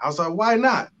that." I was like, "Why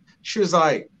not?" She was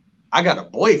like, "I got a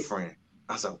boyfriend."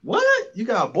 I was like, "What? You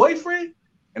got a boyfriend?"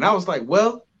 And I was like,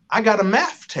 "Well, I got a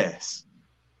math test."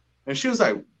 And she was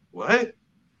like, "What?"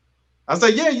 I was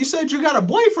like, "Yeah, you said you got a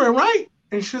boyfriend, right?"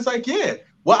 And she was like, "Yeah."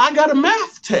 "Well, I got a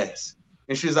math test."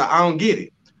 And she was like, "I don't get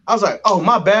it." I was like, "Oh,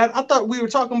 my bad. I thought we were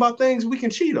talking about things we can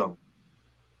cheat on."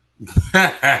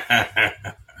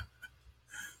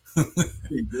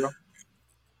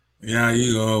 Yeah,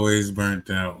 you always burnt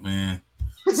out, man.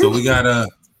 So we got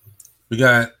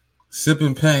Sip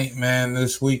and Paint, man,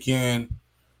 this weekend.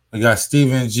 We got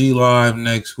Stephen G live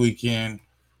next weekend.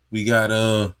 We got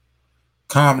a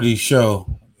comedy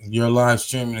show, your live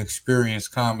streaming experience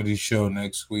comedy show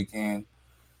next weekend.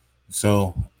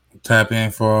 So tap in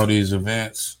for all these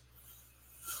events.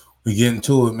 We getting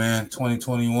to it, man.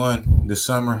 2021 this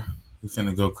summer. We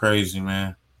finna go crazy,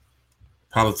 man.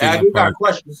 Politics. I do got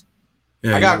questions.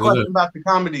 Yeah, I got a question about the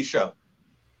comedy show.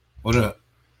 What up?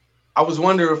 I was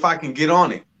wondering if I can get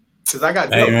on it because I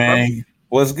got. Hey man,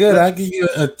 what's good? I'll give you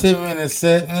a 10-minute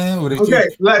set, man. Okay,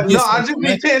 I just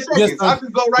need 10 seconds. I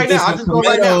can go right now. I just go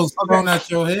right now. Thrown at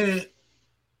your head.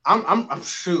 I'm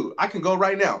shoot. I can go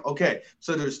right now. Okay,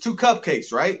 so there's 2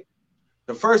 cupcakes, right?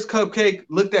 The first cupcake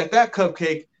looked at that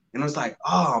cupcake and was like,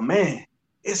 "Oh man,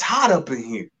 it's hot up in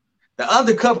here." The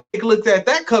other cupcake looked at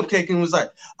that cupcake and was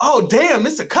like, "Oh damn,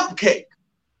 it's a cupcake."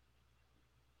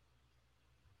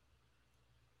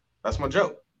 That's my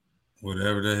joke.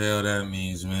 Whatever the hell that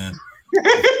means, man.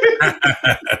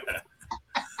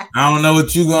 I don't know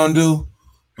what you gonna do,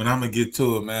 but I'm gonna get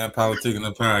to it, man. Politicking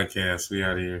the podcast. We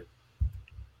out of here.